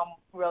my mom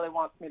really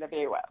wants me to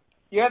be with.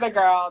 You're the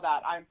girl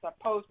that I'm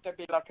supposed to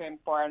be looking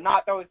for,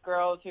 not those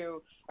girls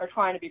who are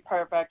trying to be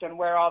perfect and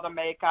wear all the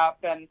makeup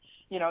and,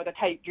 the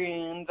tight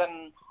jeans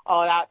and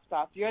all that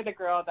stuff. You're the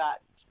girl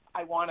that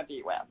I want to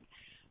be with.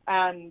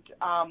 And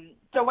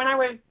so when I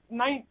was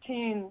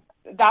 19,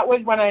 that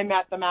was when I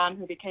met the man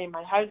who became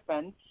my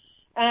husband.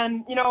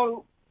 And,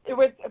 it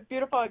was a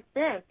beautiful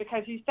experience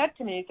because he said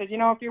to me, he said,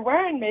 if you're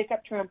wearing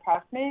makeup to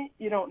impress me,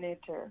 you don't need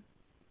to.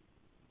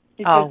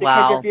 He said,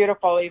 because you're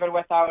beautiful even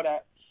without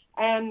it.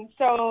 And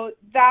so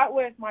that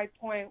was my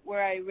point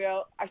where I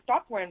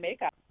stopped wearing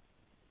makeup.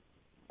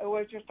 It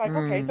was just like,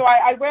 okay, so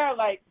I wear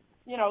like,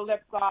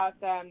 lip gloss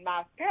and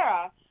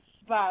mascara,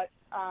 but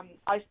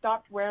I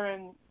stopped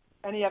wearing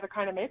any other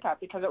kind of makeup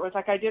because it was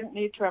like I didn't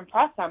need to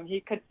impress him.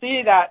 He could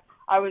see that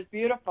I was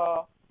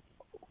beautiful,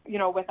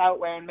 without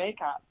wearing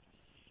makeup.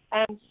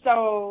 And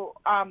so,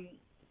 and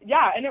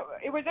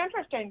it was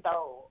interesting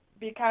though,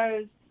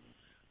 because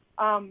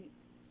now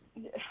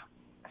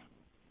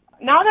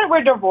that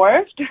we're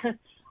divorced,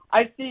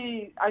 I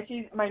see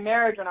my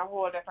marriage in a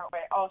whole different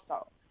way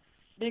also,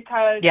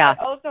 because I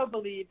also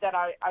believe that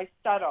I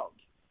settled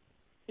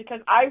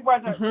because I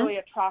wasn't really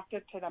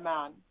attracted to the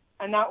man.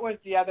 And that was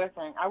the other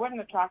thing. I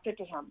wasn't attracted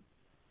to him.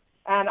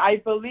 And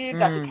I believe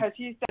that because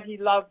he said he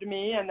loved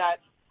me and that,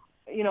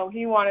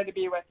 he wanted to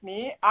be with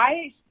me,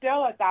 I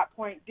still at that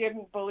point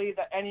didn't believe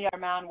that any other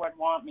man would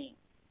want me.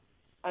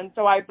 And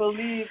so I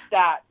believe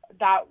that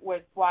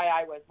was why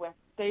I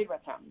stayed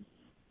with him.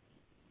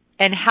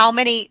 And how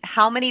many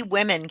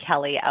women,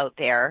 Kelly, out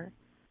there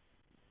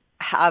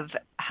have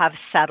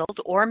settled,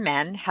 or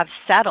men have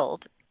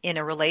settled in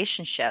a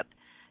relationship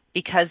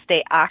because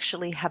they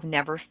actually have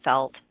never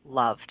felt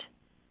loved?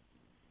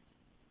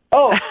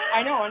 Oh,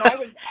 I know, and I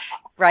was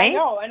right. I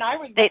know, and I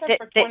was with him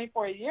for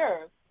 24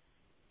 years.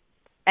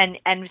 And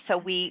so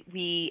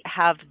we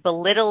have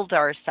belittled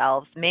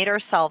ourselves, made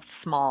ourselves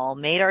small,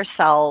 made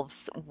ourselves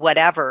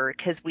whatever,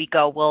 because we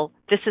go, well,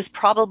 this is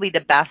probably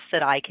the best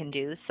that I can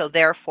do, so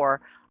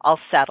therefore I'll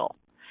settle.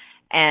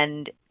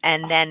 And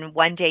then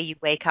one day you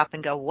wake up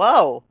and go,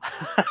 whoa.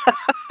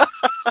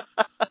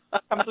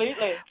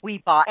 Completely. We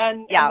buy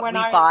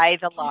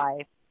the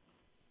lie.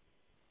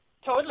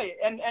 Totally.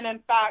 And in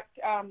fact,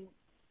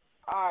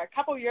 a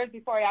couple of years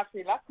before I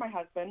actually left my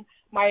husband,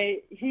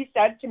 he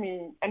said to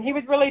me, and he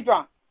was really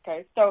drunk,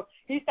 okay? So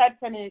he said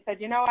to me, I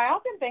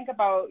often think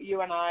about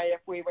you and I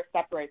if we were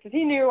separated, because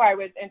he knew I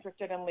was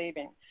interested in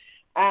leaving.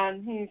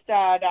 And he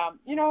said,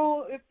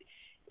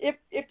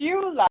 if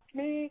you left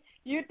me,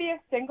 you'd be a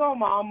single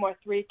mom with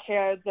 3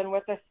 kids and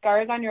with the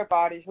scars on your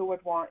body, who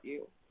would want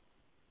you?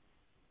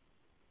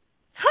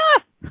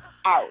 Huh.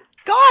 Ouch.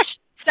 Gosh,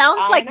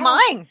 sounds like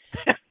mine.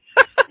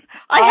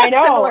 I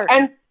know. Similar.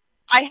 And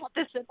I had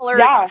this similar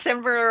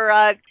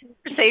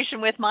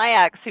conversation with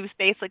my ex, who's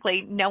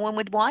basically, no one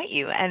would want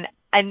you.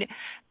 And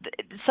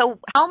so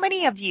how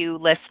many of you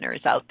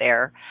listeners out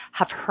there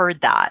have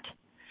heard that,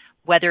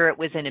 whether it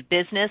was in a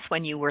business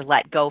when you were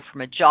let go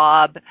from a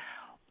job,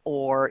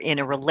 or in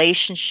a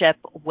relationship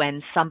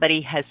when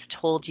somebody has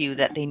told you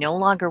that they no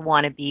longer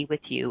want to be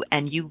with you,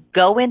 and you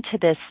go into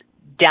this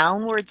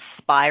downward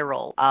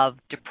spiral of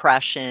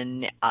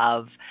depression,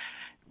 of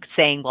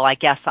saying, well, I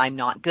guess I'm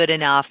not good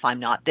enough, I'm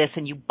not this,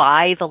 and you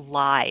buy the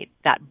lie,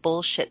 that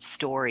bullshit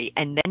story,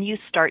 and then you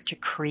start to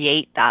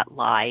create that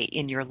lie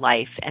in your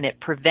life, and it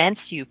prevents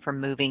you from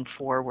moving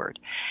forward.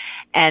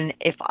 And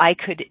if I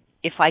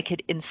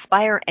could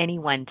inspire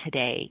anyone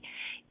today,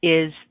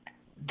 is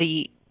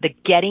the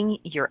getting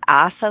your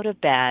ass out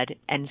of bed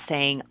and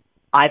saying,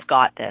 I've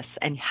got this,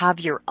 and have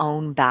your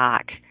own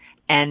back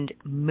and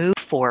move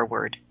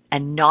forward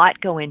and not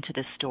go into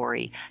the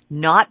story,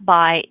 not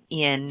buy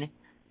in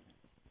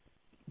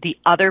the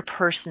other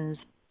person's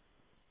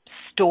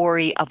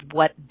story of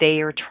what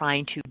they are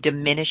trying to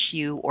diminish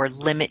you or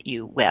limit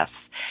you with,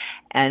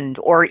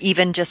 or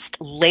even just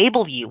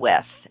label you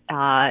with.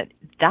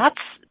 That's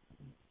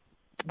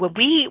when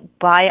we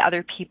buy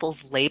other people's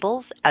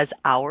labels as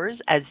ours,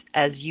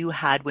 as you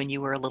had when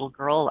you were a little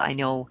girl. I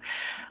know,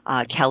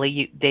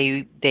 Kelly,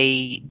 they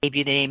gave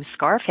you the name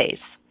Scarface,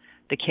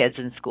 the kids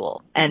in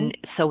school, and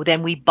so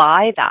then we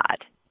buy that,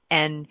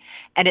 and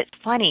it's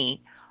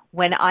funny.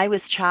 When I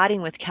was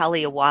chatting with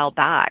Kelly a while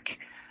back,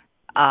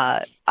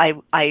 I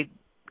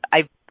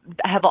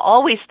have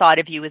always thought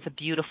of you as a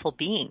beautiful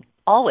being,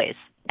 always.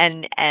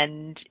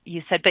 And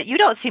you said, but you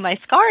don't see my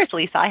scars,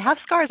 Lisa. I have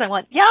scars. I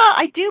went, yeah,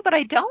 I do, but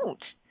I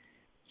don't.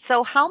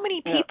 So how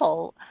many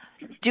people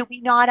do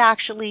we not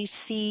actually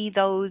see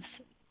those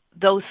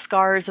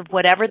scars of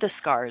whatever the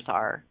scars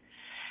are,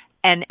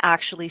 and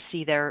actually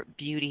see their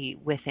beauty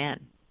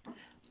within?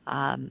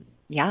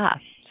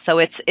 So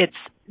it's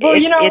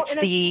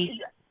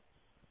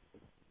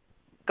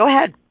Go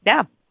ahead.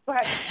 Yeah. Go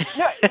ahead.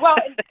 No, well,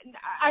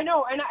 I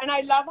know, and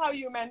I love how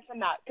you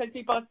mentioned that, because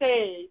people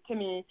say to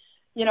me,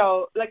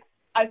 like,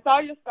 I saw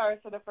your scars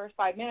for the first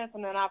 5 minutes,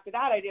 and then after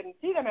that, I didn't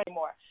see them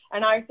anymore.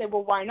 And I say,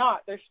 well, why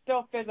not? They're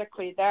still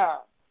physically there.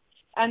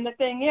 And the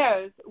thing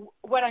is,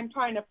 what I'm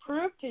trying to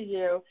prove to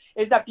you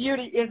is that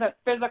beauty isn't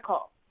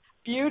physical.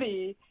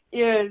 Beauty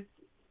is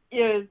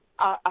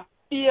a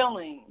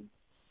feeling.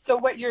 So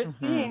what you're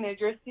seeing is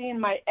you're seeing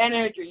my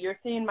energy, you're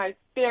seeing my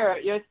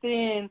spirit, you're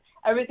seeing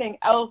everything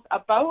else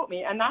about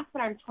me. And that's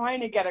what I'm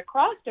trying to get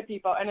across to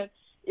people. And it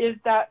is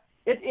that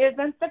it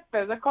isn't the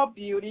physical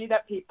beauty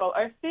that people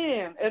are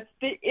seeing. It's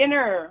the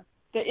inner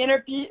it's the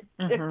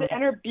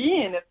inner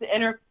being, it's the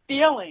inner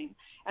feeling.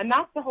 And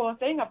that's the whole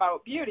thing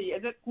about beauty,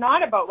 is it's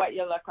not about what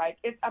you look like.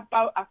 It's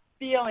about a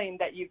feeling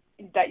that you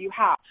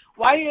have.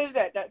 Why is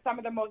it that some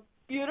of the most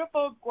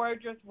beautiful,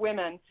 gorgeous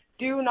women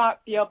do not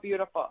feel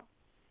beautiful.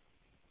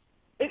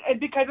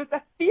 Because it's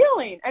a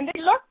feeling, and they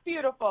look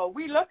beautiful.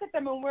 We look at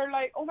them and we're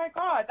like, oh my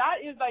God, that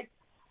is like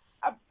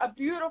a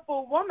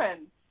beautiful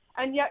woman,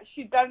 and yet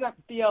she doesn't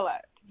feel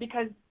it,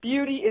 because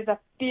beauty is a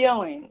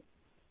feeling.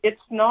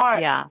 It's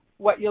not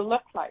what you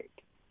look like.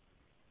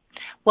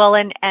 Well,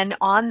 and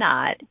on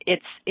that,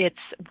 it's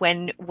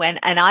when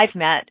and I've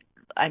met,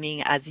 I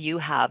mean, as you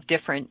have,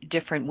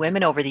 different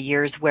women over the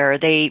years where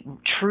they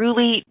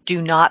truly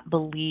do not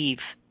believe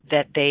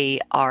that they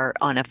are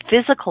on a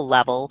physical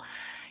level.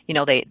 You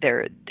know,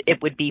 it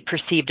would be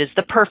perceived as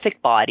the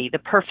perfect body, the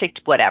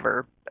perfect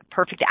whatever,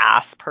 perfect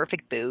ass,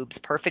 perfect boobs,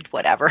 perfect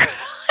whatever,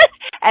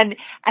 and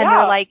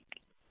they're like,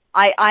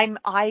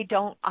 I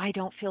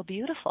don't feel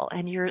beautiful,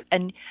 and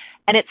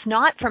it's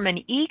not from an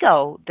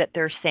ego that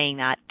they're saying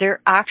that.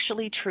 They're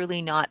actually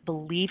truly not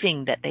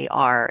believing that they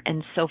are.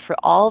 And so for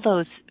all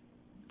those,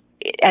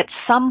 at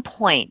some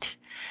point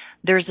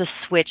there's a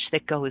switch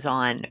that goes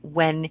on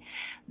when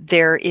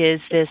there is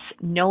this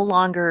no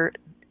longer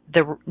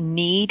the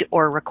need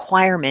or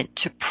requirement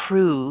to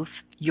prove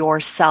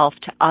yourself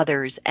to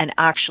others, and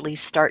actually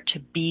start to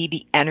be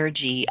the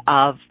energy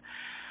of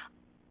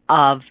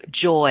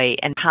joy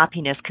and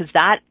happiness, because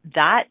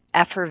that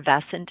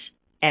effervescent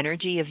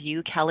energy of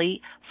you,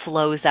 Kelly,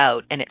 flows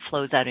out, and it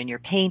flows out in your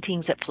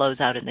paintings, it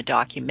flows out in the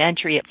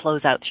documentary, it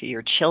flows out through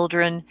your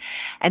children.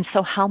 And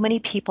so how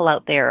many people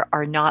out there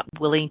are not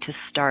willing to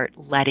start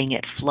letting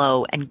it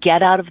flow and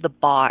get out of the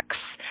box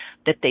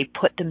that they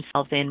put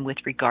themselves in with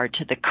regard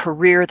to the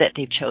career that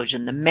they've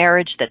chosen, the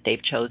marriage that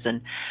they've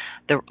chosen,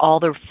 all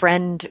the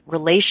friend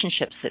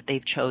relationships that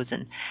they've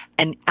chosen,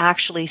 and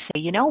actually say,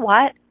 you know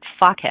what,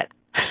 fuck it.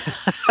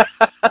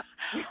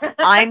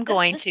 I'm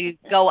going to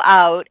go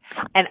out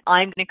and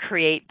I'm going to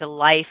create the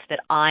life that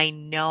I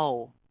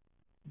know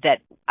that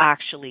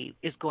actually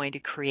is going to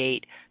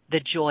create the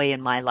joy in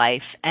my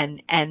life,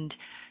 and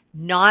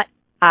not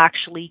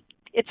actually,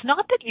 it's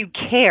not that you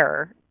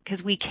care,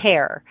 because we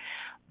care,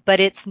 but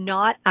it's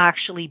not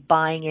actually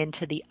buying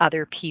into the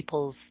other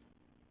people's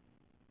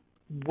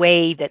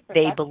way that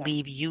they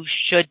believe you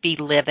should be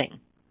living.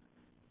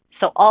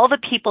 So all the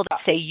people that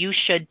say you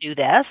should do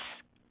this,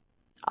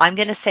 I'm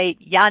going to say,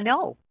 yeah,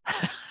 no.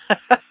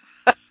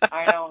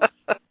 I know.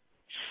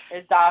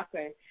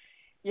 Exactly.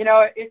 You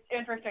know, it's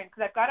interesting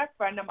because I've got a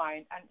friend of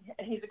mine,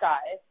 and he's a guy,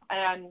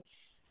 and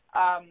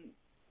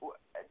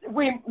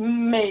we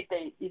may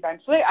date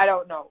eventually. I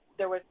don't know.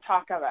 There was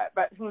talk of it,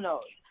 but who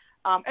knows?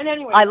 And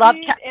anyway, I love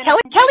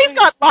Kelly. Kelly's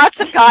got lots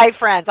of guy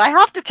friends. I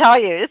have to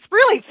tell you, it's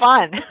really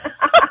fun.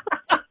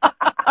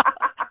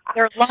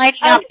 They're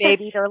lining up,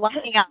 baby. They're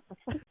lining up.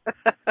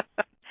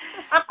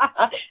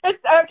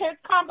 It's okay.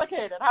 It's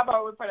complicated. How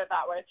about we put it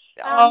that way?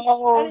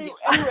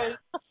 Anyways,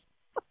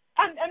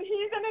 and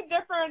he's in a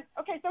different.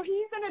 Okay, so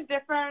he's in a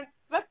different.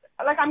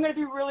 I'm going to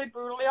be really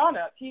brutally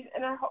honest. He's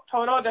in a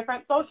total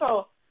different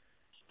social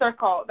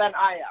circle than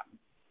I am.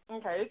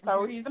 Okay,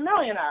 so he's a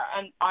millionaire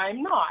and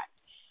I'm not.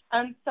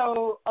 And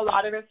so a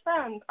lot of his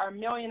friends are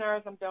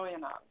millionaires and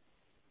billionaires,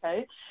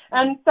 okay?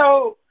 And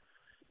so,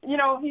 you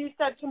know, he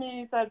said to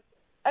me, he said,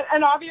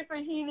 and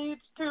obviously he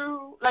needs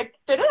to, like,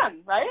 fit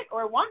in, right?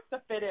 Or wants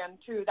to fit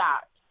into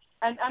that.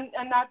 And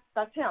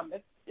that's him.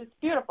 It's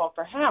beautiful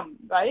for him,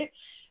 right?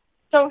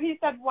 So he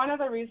said, one of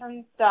the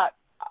reasons that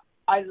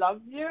I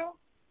love you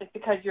is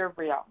because you're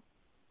real.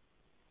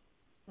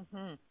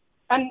 Mm-hmm.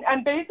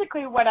 And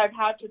basically what I've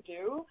had to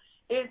do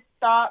is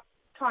stop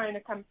trying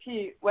to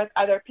compete with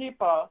other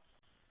people.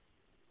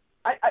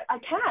 I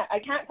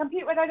can't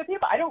compete with other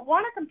people. I don't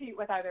want to compete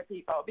with other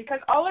people, because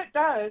all it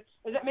does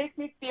is it makes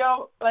me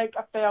feel like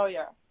a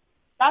failure.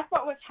 That's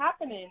what was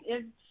happening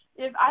is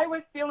I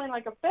was feeling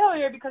like a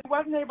failure because I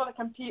wasn't able to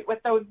compete with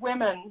those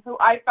women who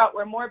I felt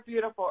were more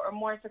beautiful or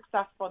more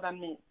successful than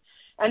me.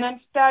 And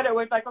instead it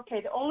was like, okay,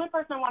 the only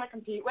person I want to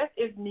compete with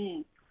is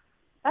me.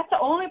 That's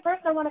the only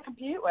person I want to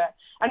compete with.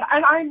 And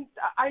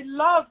I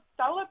love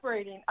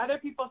celebrating other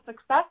people's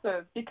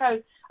successes,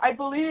 because I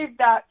believe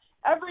that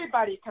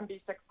everybody can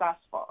be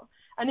successful.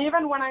 And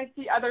even when I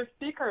see other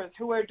speakers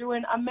who are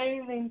doing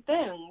amazing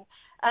things,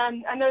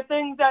 and they're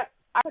things that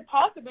I could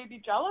possibly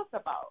be jealous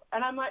about,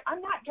 and I'm like,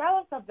 I'm not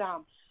jealous of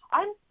them.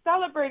 I'm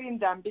celebrating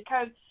them,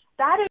 because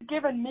that has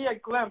given me a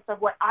glimpse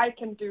of what I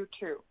can do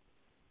too.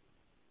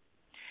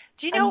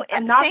 Do you know,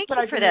 and thank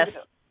you for this.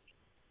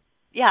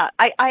 Yeah,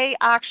 I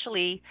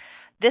actually,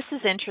 this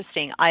is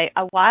interesting.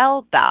 A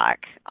while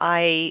back,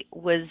 I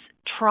was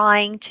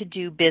trying to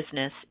do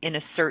business in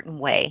a certain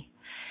way.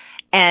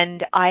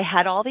 And I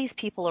had all these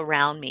people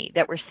around me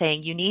that were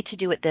saying, you need to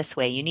do it this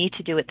way, you need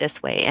to do it this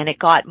way. And it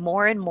got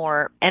more and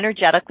more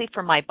energetically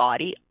for my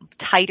body,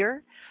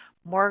 tighter,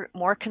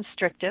 more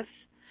constrictive.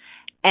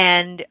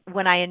 And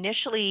when I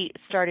initially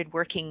started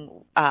working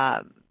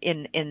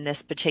in this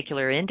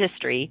particular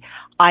industry,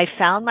 I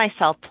found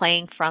myself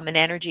playing from an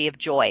energy of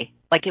joy.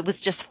 Like, it was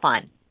just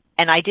fun.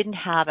 And I didn't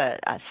have a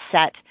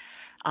set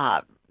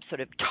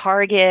sort of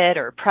target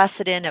or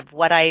precedent of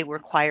what I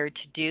required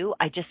to do.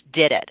 I just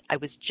did it. I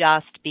was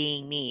just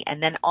being me.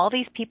 And then all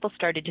these people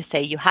started to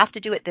say, you have to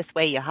do it this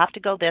way, you have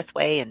to go this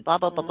way, and blah,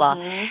 blah, blah, blah.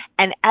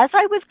 And as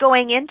I was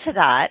going into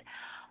that,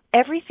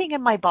 everything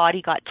in my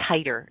body got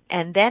tighter.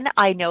 And then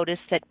I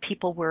noticed that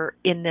people were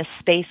in this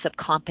space of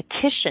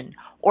competition,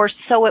 or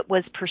so it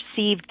was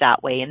perceived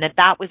that way, and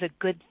that was a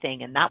good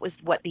thing, and that was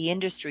what the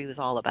industry was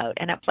all about.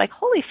 And I was like,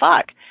 holy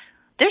fuck,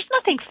 there's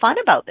nothing fun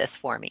about this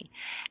for me.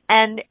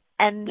 And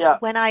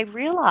when I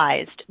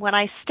realized, when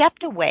I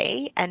stepped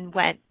away and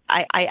went,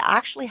 I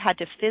actually had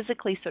to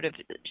physically sort of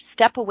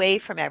step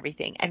away from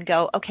everything and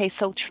go, okay,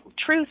 so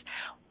truth,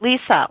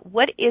 Lisa,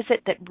 what is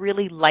it that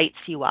really lights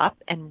you up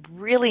and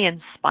really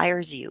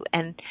inspires you?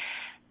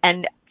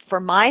 And for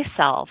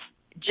myself,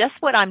 just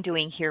what I'm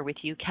doing here with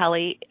you,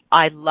 Kelly,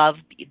 I love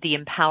the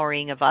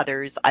empowering of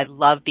others. I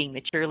love being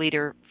the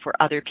cheerleader for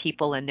other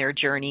people in their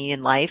journey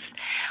in life.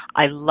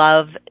 I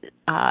love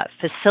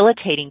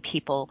facilitating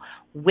people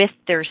with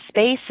their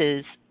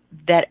spaces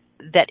that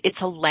it's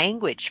a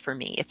language for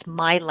me. It's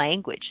my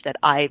language that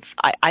I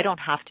don't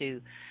have to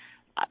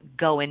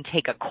go and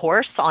take a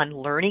course on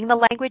learning the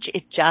language.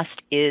 It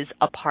just is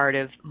a part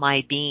of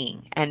my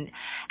being. And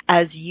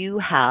as you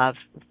have,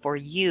 for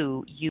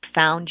you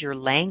found your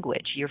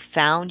language. You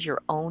found your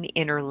own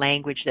inner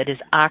language that is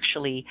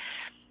actually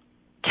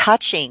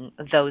touching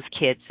those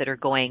kids that are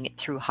going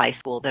through high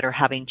school that are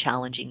having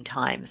challenging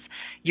times.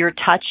 You're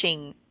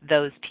touching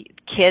those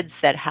kids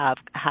that have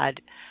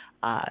had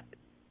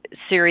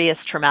serious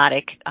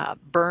traumatic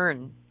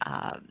burn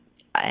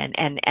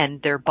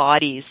and their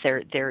bodies,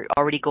 they're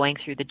already going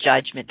through the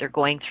judgment, they're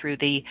going through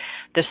the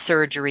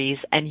surgeries,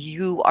 and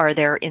you are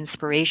their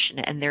inspiration,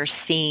 and they're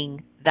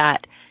seeing that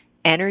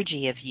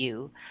energy of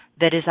you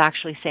that is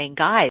actually saying,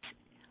 guys,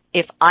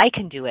 if I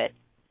can do it,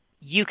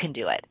 you can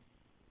do it.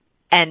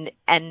 And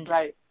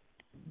right.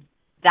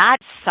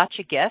 That's such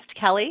a gift,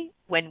 Kelly,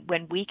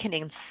 when we can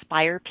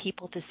inspire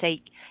people to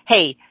say,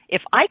 hey,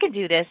 if I can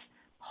do this,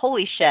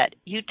 holy shit,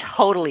 you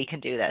totally can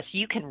do this.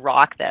 You can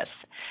rock this.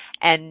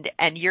 And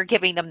you're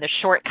giving them the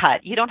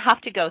shortcut. You don't have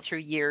to go through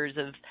years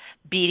of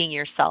beating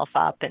yourself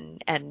up.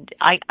 And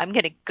I'm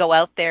going to go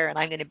out there and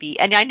I'm going to be.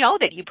 And I know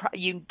that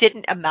you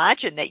didn't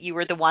imagine that you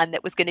were the one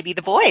that was going to be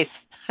the voice.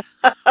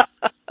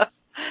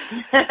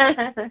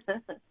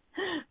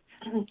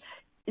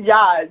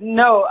 Yeah,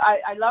 no,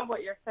 I love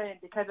what you're saying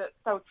because it's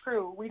so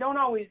true. We don't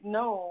always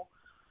know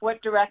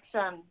what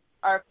direction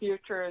our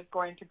future is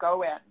going to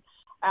go in.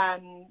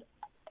 And,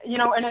 you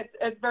know, and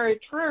it's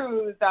very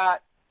true that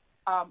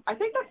I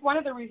think that's one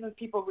of the reasons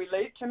people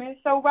relate to me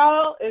so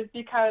well is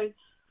because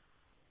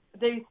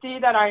they see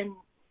that I'm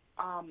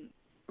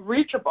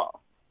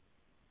reachable.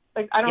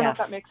 Like, I don't know if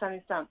that makes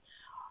any sense.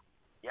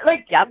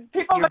 Like,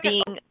 people You're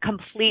being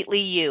completely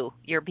you.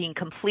 You're being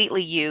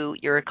completely you.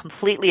 You're a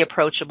completely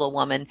approachable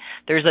woman.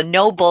 There's a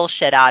no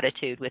bullshit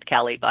attitude with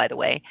Kelly, by the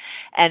way.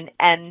 And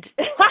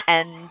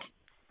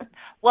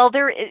well,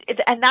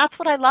 and that's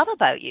what I love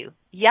about you.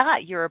 Yeah,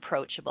 you're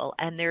approachable,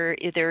 and there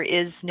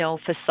is no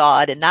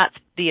facade, and that's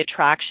the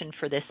attraction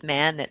for this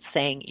man that's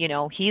saying, you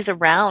know, he's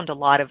around a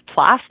lot of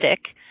plastic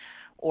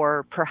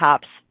or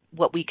perhaps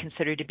what we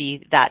consider to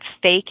be that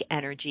fake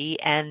energy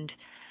and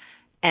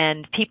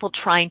people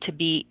trying to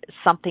be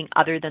something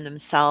other than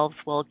themselves.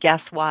 Well,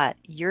 guess what?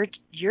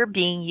 You're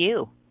being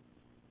you.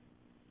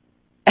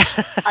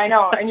 I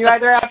know, and you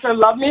either have to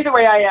love me the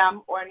way I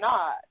am or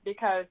not,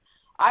 because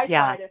I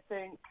try to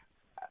think,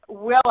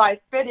 will I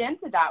fit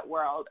into that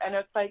world? And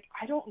it's like,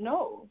 I don't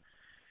know.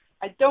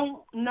 I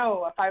don't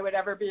know if I would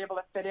ever be able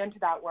to fit into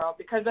that world,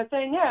 because the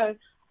thing is,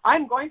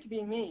 I'm going to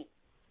be me.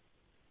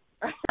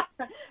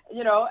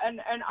 You know, and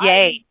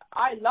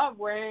I love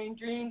wearing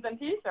jeans and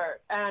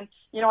t-shirts. And,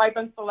 you know, I've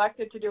been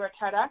selected to do a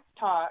TEDx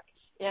talk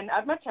in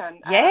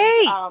Edmonton.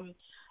 Yay! And,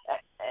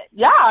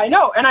 yeah, I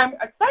know. And I'm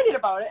excited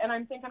about it. And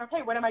I'm thinking,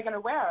 okay, what am I going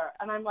to wear?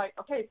 And I'm like,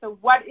 okay, so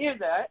what is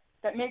it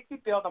that makes you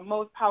feel the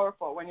most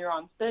powerful when you're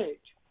on stage?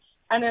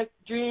 And it's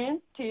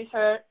jeans,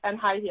 t-shirt, and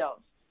high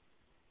heels.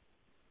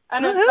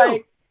 And it's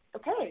like,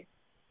 okay,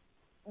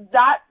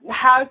 that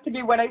has to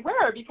be what I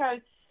wear, because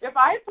if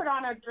I put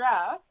on a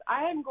dress,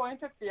 I am going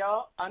to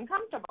feel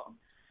uncomfortable.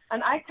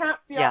 And I can't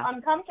feel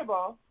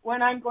uncomfortable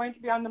when I'm going to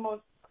be on the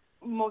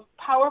most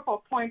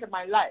powerful point of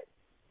my life.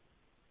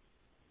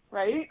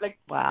 Right? Like,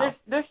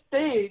 this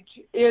stage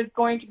is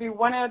going to be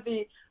one of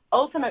the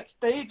ultimate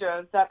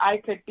stages that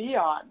I could be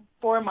on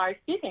for my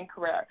speaking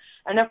career.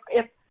 And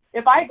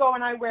if I go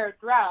and I wear a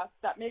dress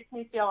that makes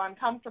me feel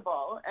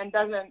uncomfortable and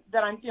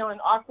that I'm feeling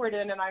awkward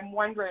in, and I'm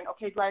wondering,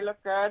 okay, do I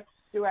look good?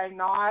 Do I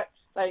not?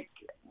 Like,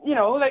 you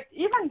know, like,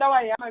 even though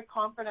I am a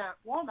confident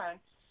woman,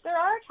 there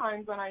are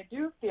times when I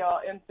do feel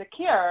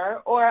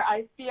insecure, or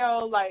I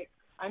feel like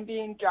I'm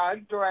being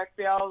judged, or I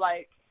feel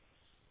like,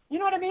 you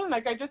know what I mean?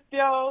 Like, I just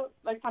feel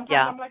like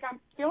sometimes I'm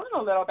feeling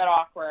a little bit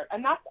awkward,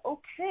 and that's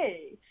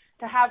okay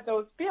to have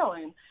those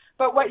feelings.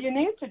 But what you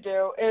need to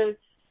do is,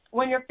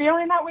 when you're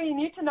feeling that way, you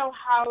need to know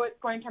how it's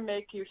going to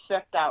make you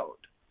shift out,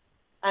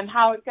 and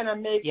how it's going to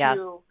make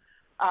you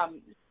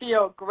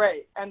feel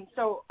great. And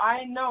so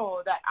I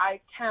know that I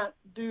can't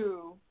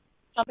do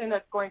something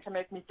that's going to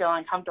make me feel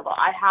uncomfortable.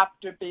 I have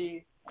to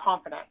be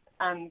confident,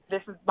 and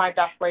this is my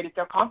best way to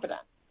feel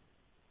confident.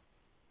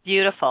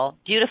 Beautiful.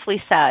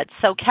 Beautifully said.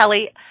 So,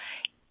 Kelly,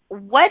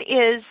 what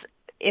is,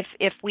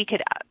 if we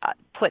could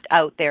put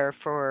out there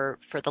for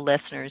the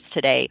listeners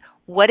today,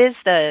 what is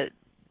the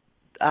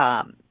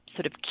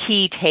sort of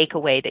key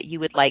takeaway that you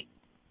would like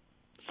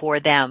for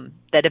them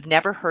that have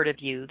never heard of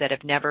you, that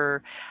have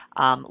never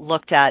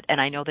looked at, and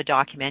I know the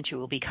documentary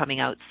will be coming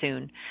out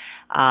soon,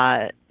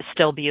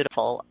 Still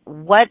Beautiful.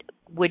 What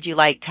would you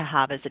like to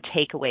have as a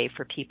takeaway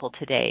for people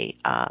today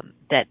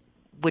that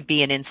would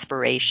be an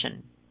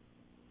inspiration?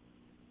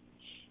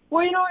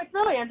 Well, it's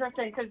really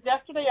interesting because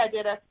yesterday I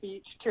did a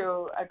speech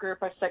to a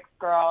group of 6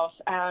 girls,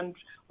 and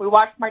we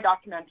watched my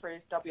documentary,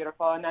 Still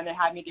Beautiful, and then they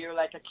had me do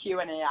like a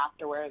Q&A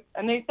afterwards.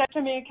 And they said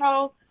to me,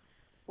 Kel,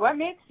 what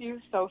makes you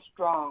so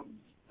strong?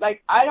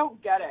 Like, I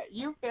don't get it.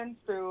 You've been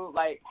through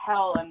like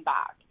hell and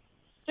back.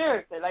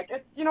 Seriously, like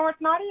it's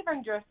not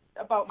even just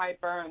about my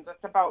burns.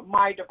 It's about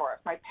my divorce,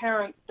 my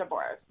parents'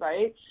 divorce,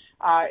 right?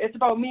 It's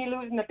about me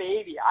losing a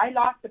baby. I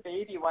lost a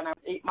baby when I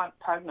was 8 months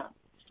pregnant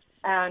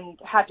and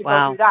had to go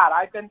through that.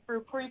 I've been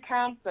through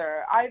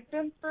pre-cancer. I've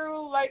been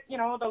through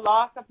the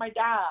loss of my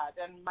dad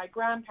and my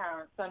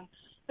grandparents, and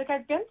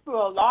I've been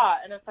through a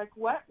lot. And it's like,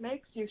 what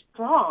makes you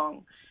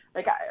strong?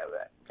 Like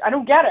I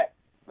don't get it,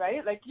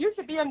 right? Like you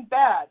should be in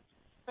bed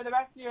for the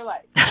rest of your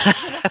life, and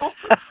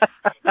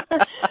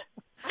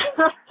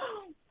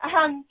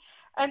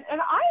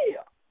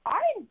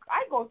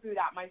I go through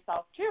that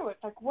myself too.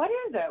 It's like, what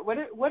is it? What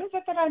is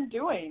it that I'm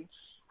doing?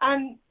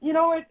 And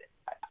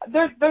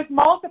there's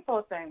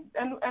multiple things,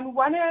 and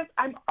one is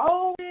I'm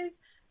always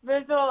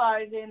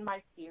visualizing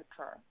my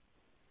future.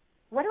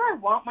 What do I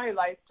want my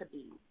life to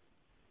be?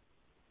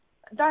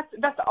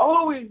 That's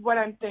always what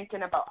I'm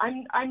thinking about.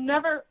 I'm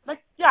never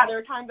there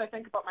are times I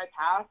think about my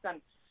past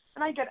and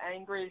I get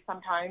angry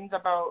sometimes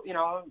about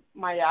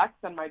my ex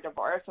and my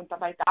divorce and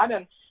stuff like that,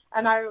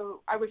 and I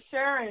was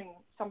sharing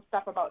some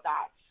stuff about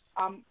that,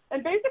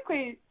 and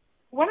basically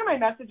one of my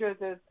messages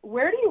is,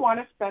 where do you want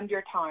to spend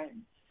your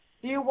time?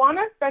 Do you want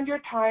to spend your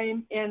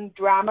time in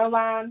drama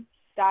land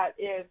that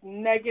is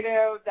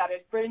negative, that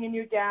is bringing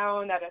you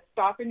down, that is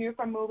stopping you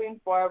from moving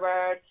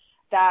forward,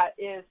 that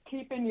is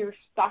keeping you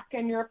stuck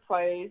in your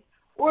place?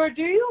 Or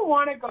do you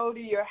want to go to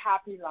your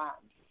happy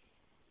land?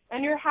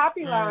 And your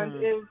happy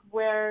land is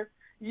where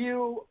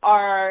you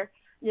are,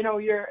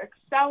 you're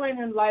excelling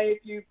in life.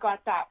 You've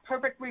got that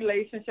perfect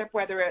relationship,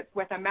 whether it's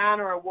with a man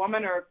or a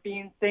woman or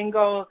being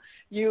single.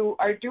 You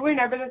are doing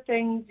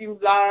everything you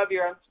love.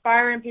 You're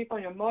inspiring people.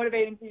 You're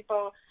motivating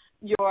people.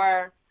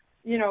 You're,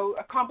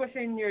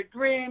 accomplishing your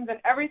dreams, and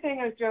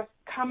everything is just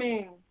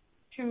coming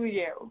to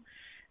you.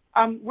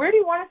 Where do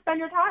you want to spend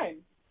your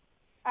time?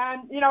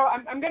 And,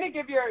 I'm going to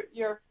give your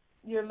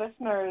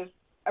listeners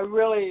a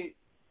really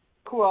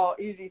cool,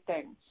 easy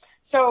thing.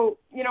 So,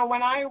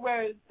 when I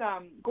was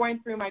going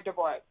through my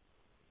divorce,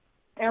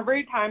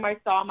 every time I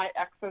saw my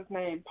ex's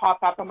name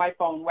pop up on my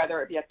phone, whether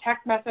it be a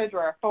text message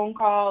or a phone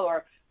call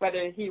or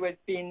whether he was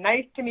being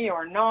nice to me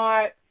or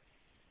not,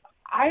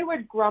 I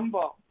would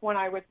grumble when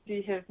I would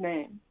see his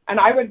name, and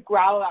I would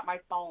growl at my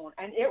phone,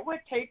 and it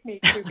would take me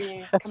to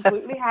being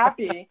completely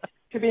happy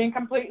to being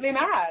completely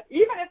mad,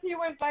 even if he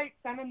was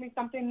sending me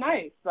something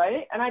nice,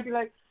 right? And I'd be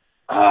like,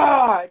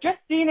 just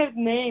seeing his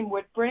name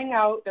would bring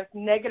out this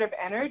negative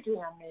energy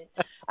on me.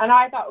 And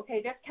I thought,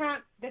 okay,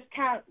 this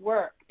can't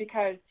work,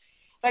 because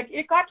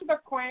it got to the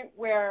point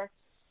where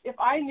if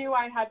I knew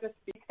I had to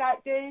speak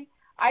that day,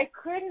 I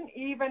couldn't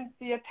even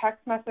see a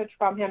text message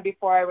from him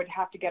before I would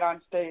have to get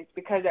on stage,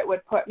 because it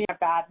would put me in a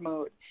bad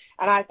mood.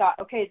 And I thought,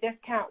 okay, this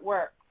can't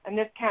work, and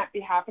this can't be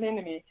happening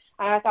to me.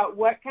 And I thought,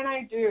 what can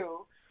I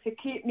do to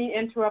keep me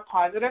into a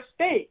positive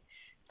state?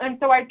 And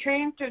so I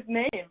changed his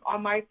name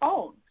on my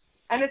phone.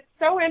 And it's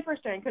so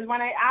interesting, because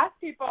when I ask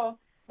people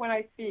when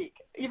I speak,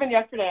 even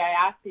yesterday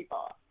I asked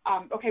people,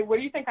 okay, what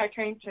do you think I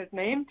changed his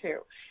name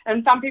to?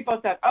 And some people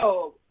said,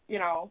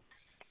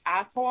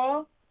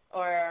 asshole,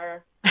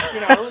 or,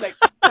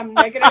 some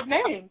negative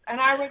names. And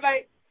I was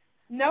like,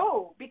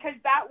 no, because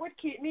that would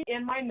keep me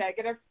in my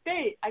negative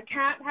state. I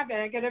can't have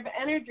negative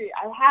energy.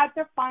 I had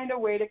to find a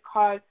way to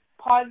cause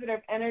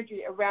positive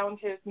energy around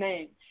his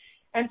name.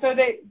 And so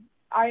they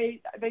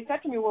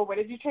said to me, well, what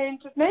did you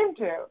change his name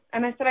to?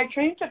 And I said, I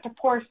changed it to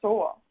Poor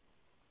Soul.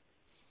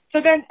 So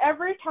then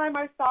every time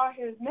I saw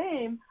his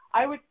name,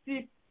 I would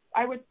see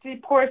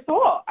Poor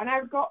Soul, and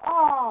I would go,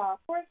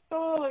 Poor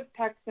Soul is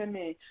texting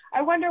me.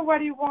 I wonder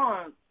what he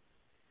wants.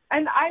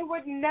 And I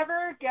would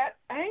never get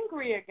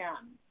angry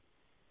again.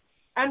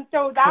 And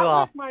so that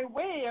was my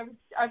way of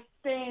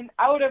staying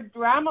out of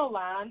drama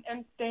land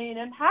and staying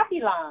in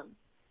happy land,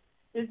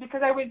 is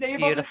because I was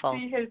able to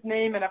see his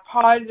name in a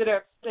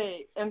positive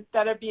state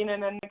instead of being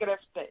in a negative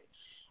state.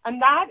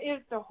 And that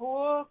is the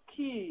whole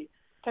key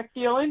to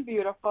feeling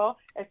beautiful.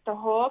 It's the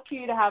whole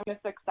key to having a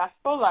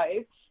successful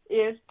life,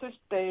 is to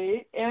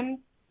stay in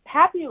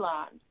happy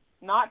land,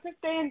 not to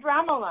stay in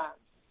drama land.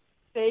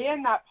 stay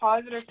in that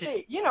positive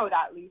state. You know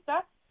that,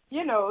 Lisa.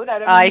 You know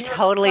that. I you're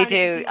totally trying to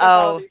do. compete with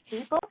all these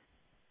people,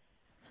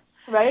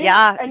 right?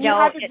 Yeah. And you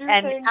have to do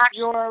things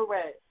your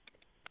way.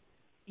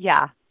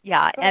 Yeah.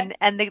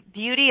 And the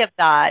beauty of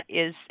that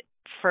is,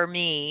 for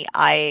me,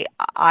 I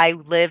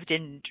lived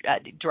in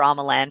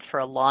drama land for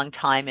a long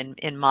time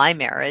in my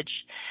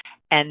marriage,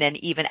 and then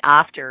even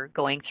after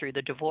going through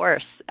the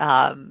divorce,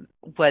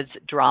 was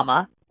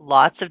drama,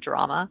 lots of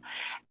drama,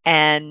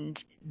 and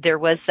there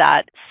was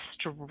that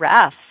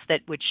stress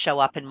that would show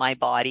up in my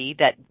body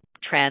that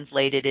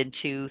translated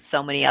into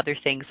so many other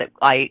things that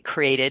I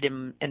created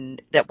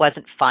and that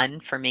wasn't fun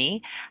for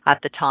me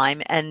at the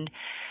time. And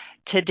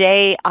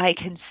today I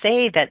can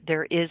say that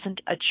there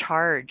isn't a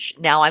charge.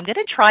 Now I'm going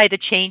to try to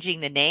changing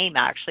the name,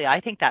 actually.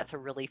 I think that's a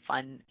really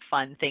fun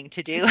thing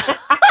to do.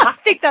 I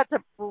think that's a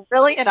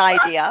brilliant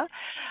idea.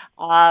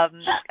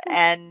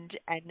 And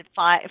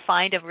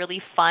find a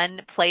really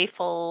fun,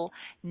 playful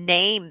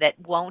name that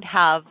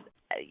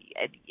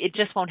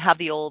just won't have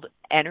the old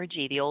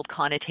energy, the old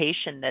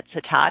connotation that's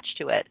attached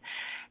to it.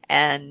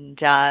 And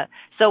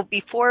so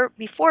before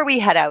we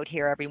head out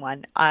here,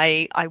 everyone,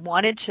 I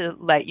wanted to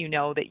let you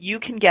know that you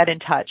can get in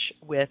touch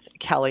with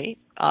Kelly.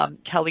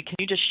 Kelly, can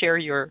you just share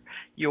your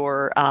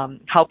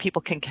how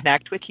people can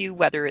connect with you,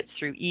 whether it's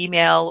through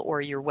email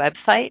or your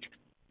website?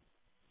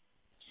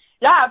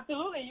 Yeah,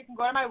 absolutely. You can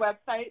go to my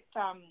website.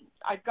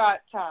 I've got,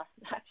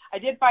 I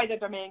did buy the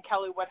domain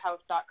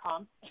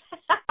kellywoodhouse.com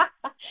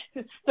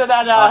so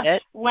that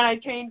when I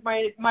change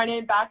my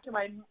name back to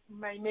my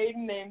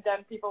maiden name,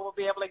 then people will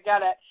be able to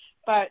get it.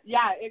 But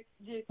yeah,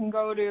 you can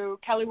go to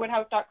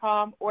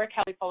kellywoodhouse.com or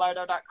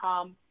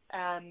kellyfalardo.com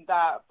and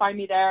find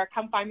me there.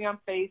 Come find me on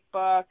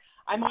Facebook.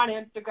 I'm on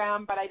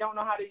Instagram, but I don't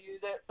know how to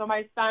use it. So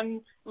my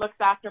son looks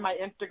after my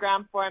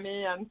Instagram for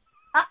me, and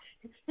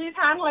he's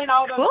handling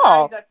all those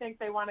guys that think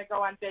they want to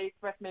go on dates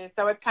with me.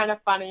 So it's kind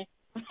of funny.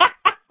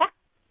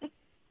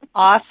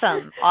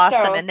 Awesome.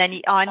 So, and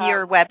then on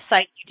your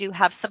website, you do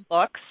have some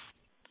books?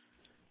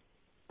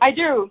 I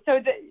do.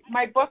 So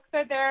my books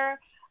are there.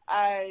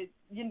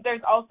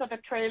 There's also the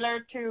trailer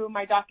to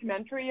my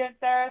documentary is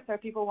there. So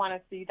if people want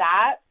to see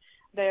that,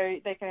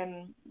 they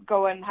can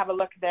go and have a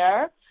look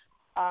there.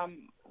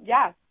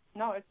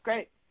 It's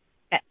great.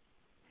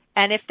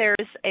 And if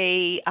there's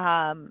a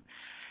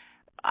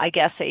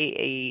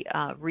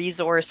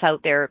resource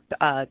out there,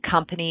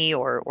 company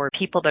or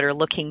people that are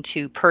looking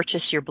to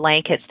purchase your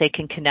blankets, they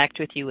can connect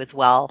with you as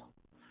well.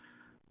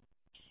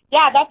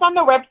 Yeah, that's on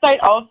the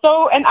website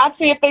also. And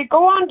actually, if they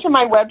go onto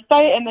my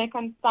website and they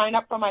can sign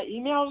up for my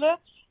email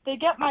list, they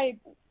get my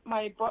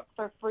book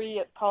for free.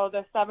 It's called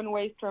The 7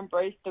 Ways to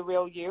Embrace the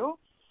Real You.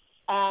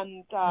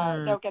 And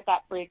they'll get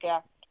that free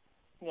gift.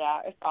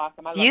 Yeah, it's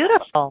awesome. I love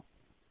Beautiful.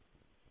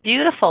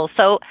 Beautiful.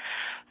 So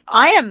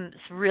I am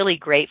really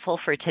grateful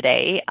for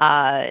today,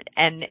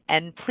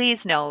 and please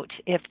note,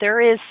 if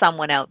there is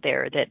someone out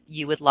there that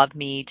you would love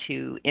me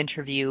to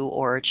interview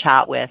or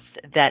chat with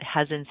that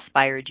has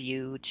inspired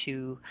you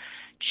to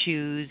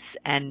choose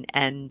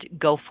and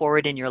go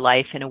forward in your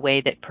life in a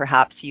way that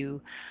perhaps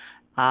you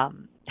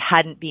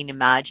hadn't been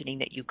imagining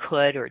that you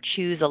could, or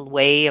choose a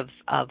way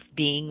of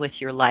being with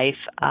your life,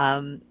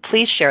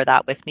 please share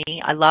that with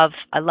me. I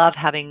love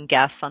having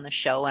guests on the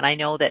show, and I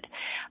know that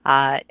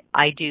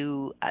I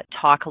do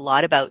talk a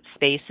lot about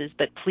spaces,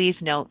 but please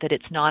note that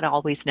it's not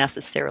always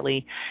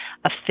necessarily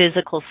a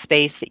physical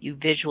space that you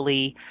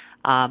visually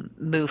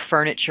move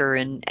furniture,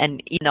 and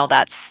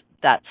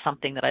that's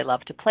something that I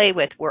love to play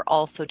with. We're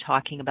also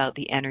talking about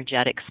the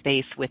energetic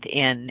space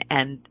within,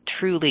 and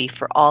truly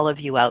for all of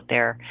you out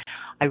there,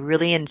 I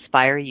really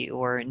inspire you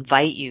or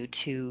invite you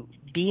to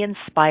be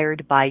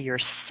inspired by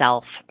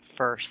yourself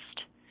first.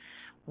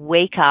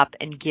 Wake up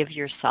and give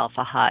yourself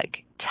a hug.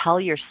 Tell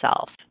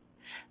yourself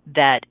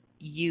that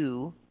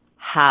you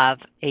have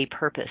a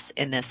purpose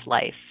in this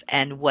life,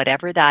 and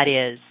whatever that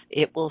is,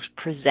 it will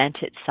present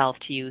itself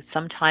to you,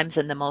 sometimes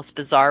in the most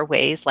bizarre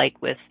ways,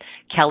 like with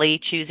Kelly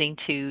choosing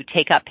to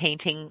take up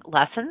painting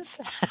lessons.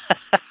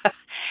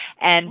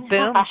 And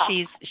boom,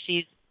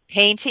 she's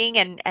painting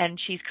and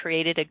she's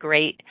created a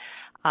great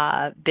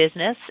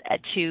business,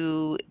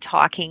 to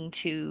talking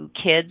to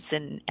kids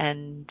and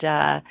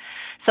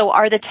so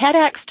are the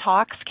TEDx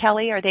talks,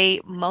 Kelly, are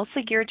they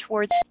mostly geared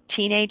towards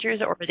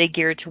teenagers, or are they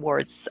geared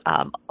towards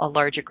a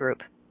larger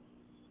group?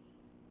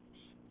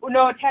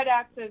 No,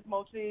 TEDx is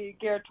mostly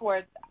geared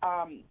towards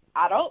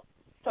adults.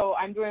 So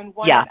I'm doing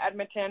one in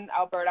Edmonton,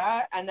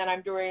 Alberta, and then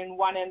I'm doing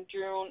one in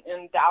June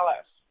in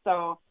Dallas.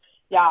 So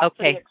I'm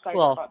pretty excited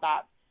about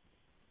that.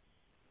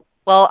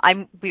 Well,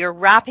 we are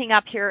wrapping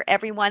up here,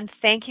 everyone.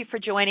 Thank you for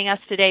joining us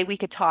today. We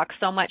could talk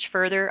so much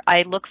further.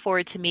 I look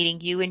forward to meeting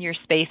you in your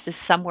spaces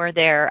somewhere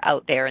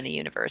out there in the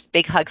universe.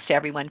 Big hugs to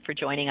everyone for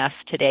joining us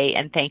today,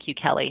 and thank you,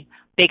 Kelly.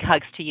 Big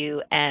hugs to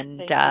you. And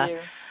thank you.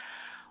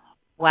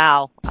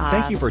 Wow.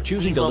 Thank you for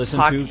choosing to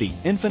listen to the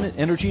Infinite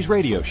Energies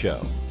radio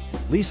show.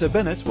 Lisa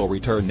Bennett will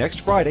return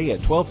next Friday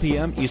at 12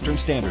 p.m. Eastern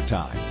Standard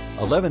Time,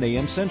 11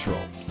 a.m. Central,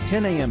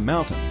 10 a.m.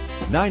 Mountain,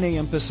 9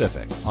 a.m.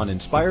 Pacific on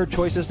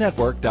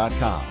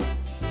InspiredChoicesNetwork.com.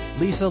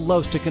 Lisa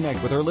loves to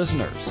connect with her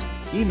listeners.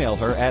 Email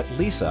her at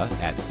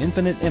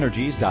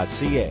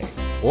lisa@infiniteenergies.ca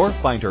or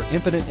find her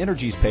Infinite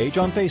Energies page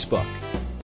on Facebook.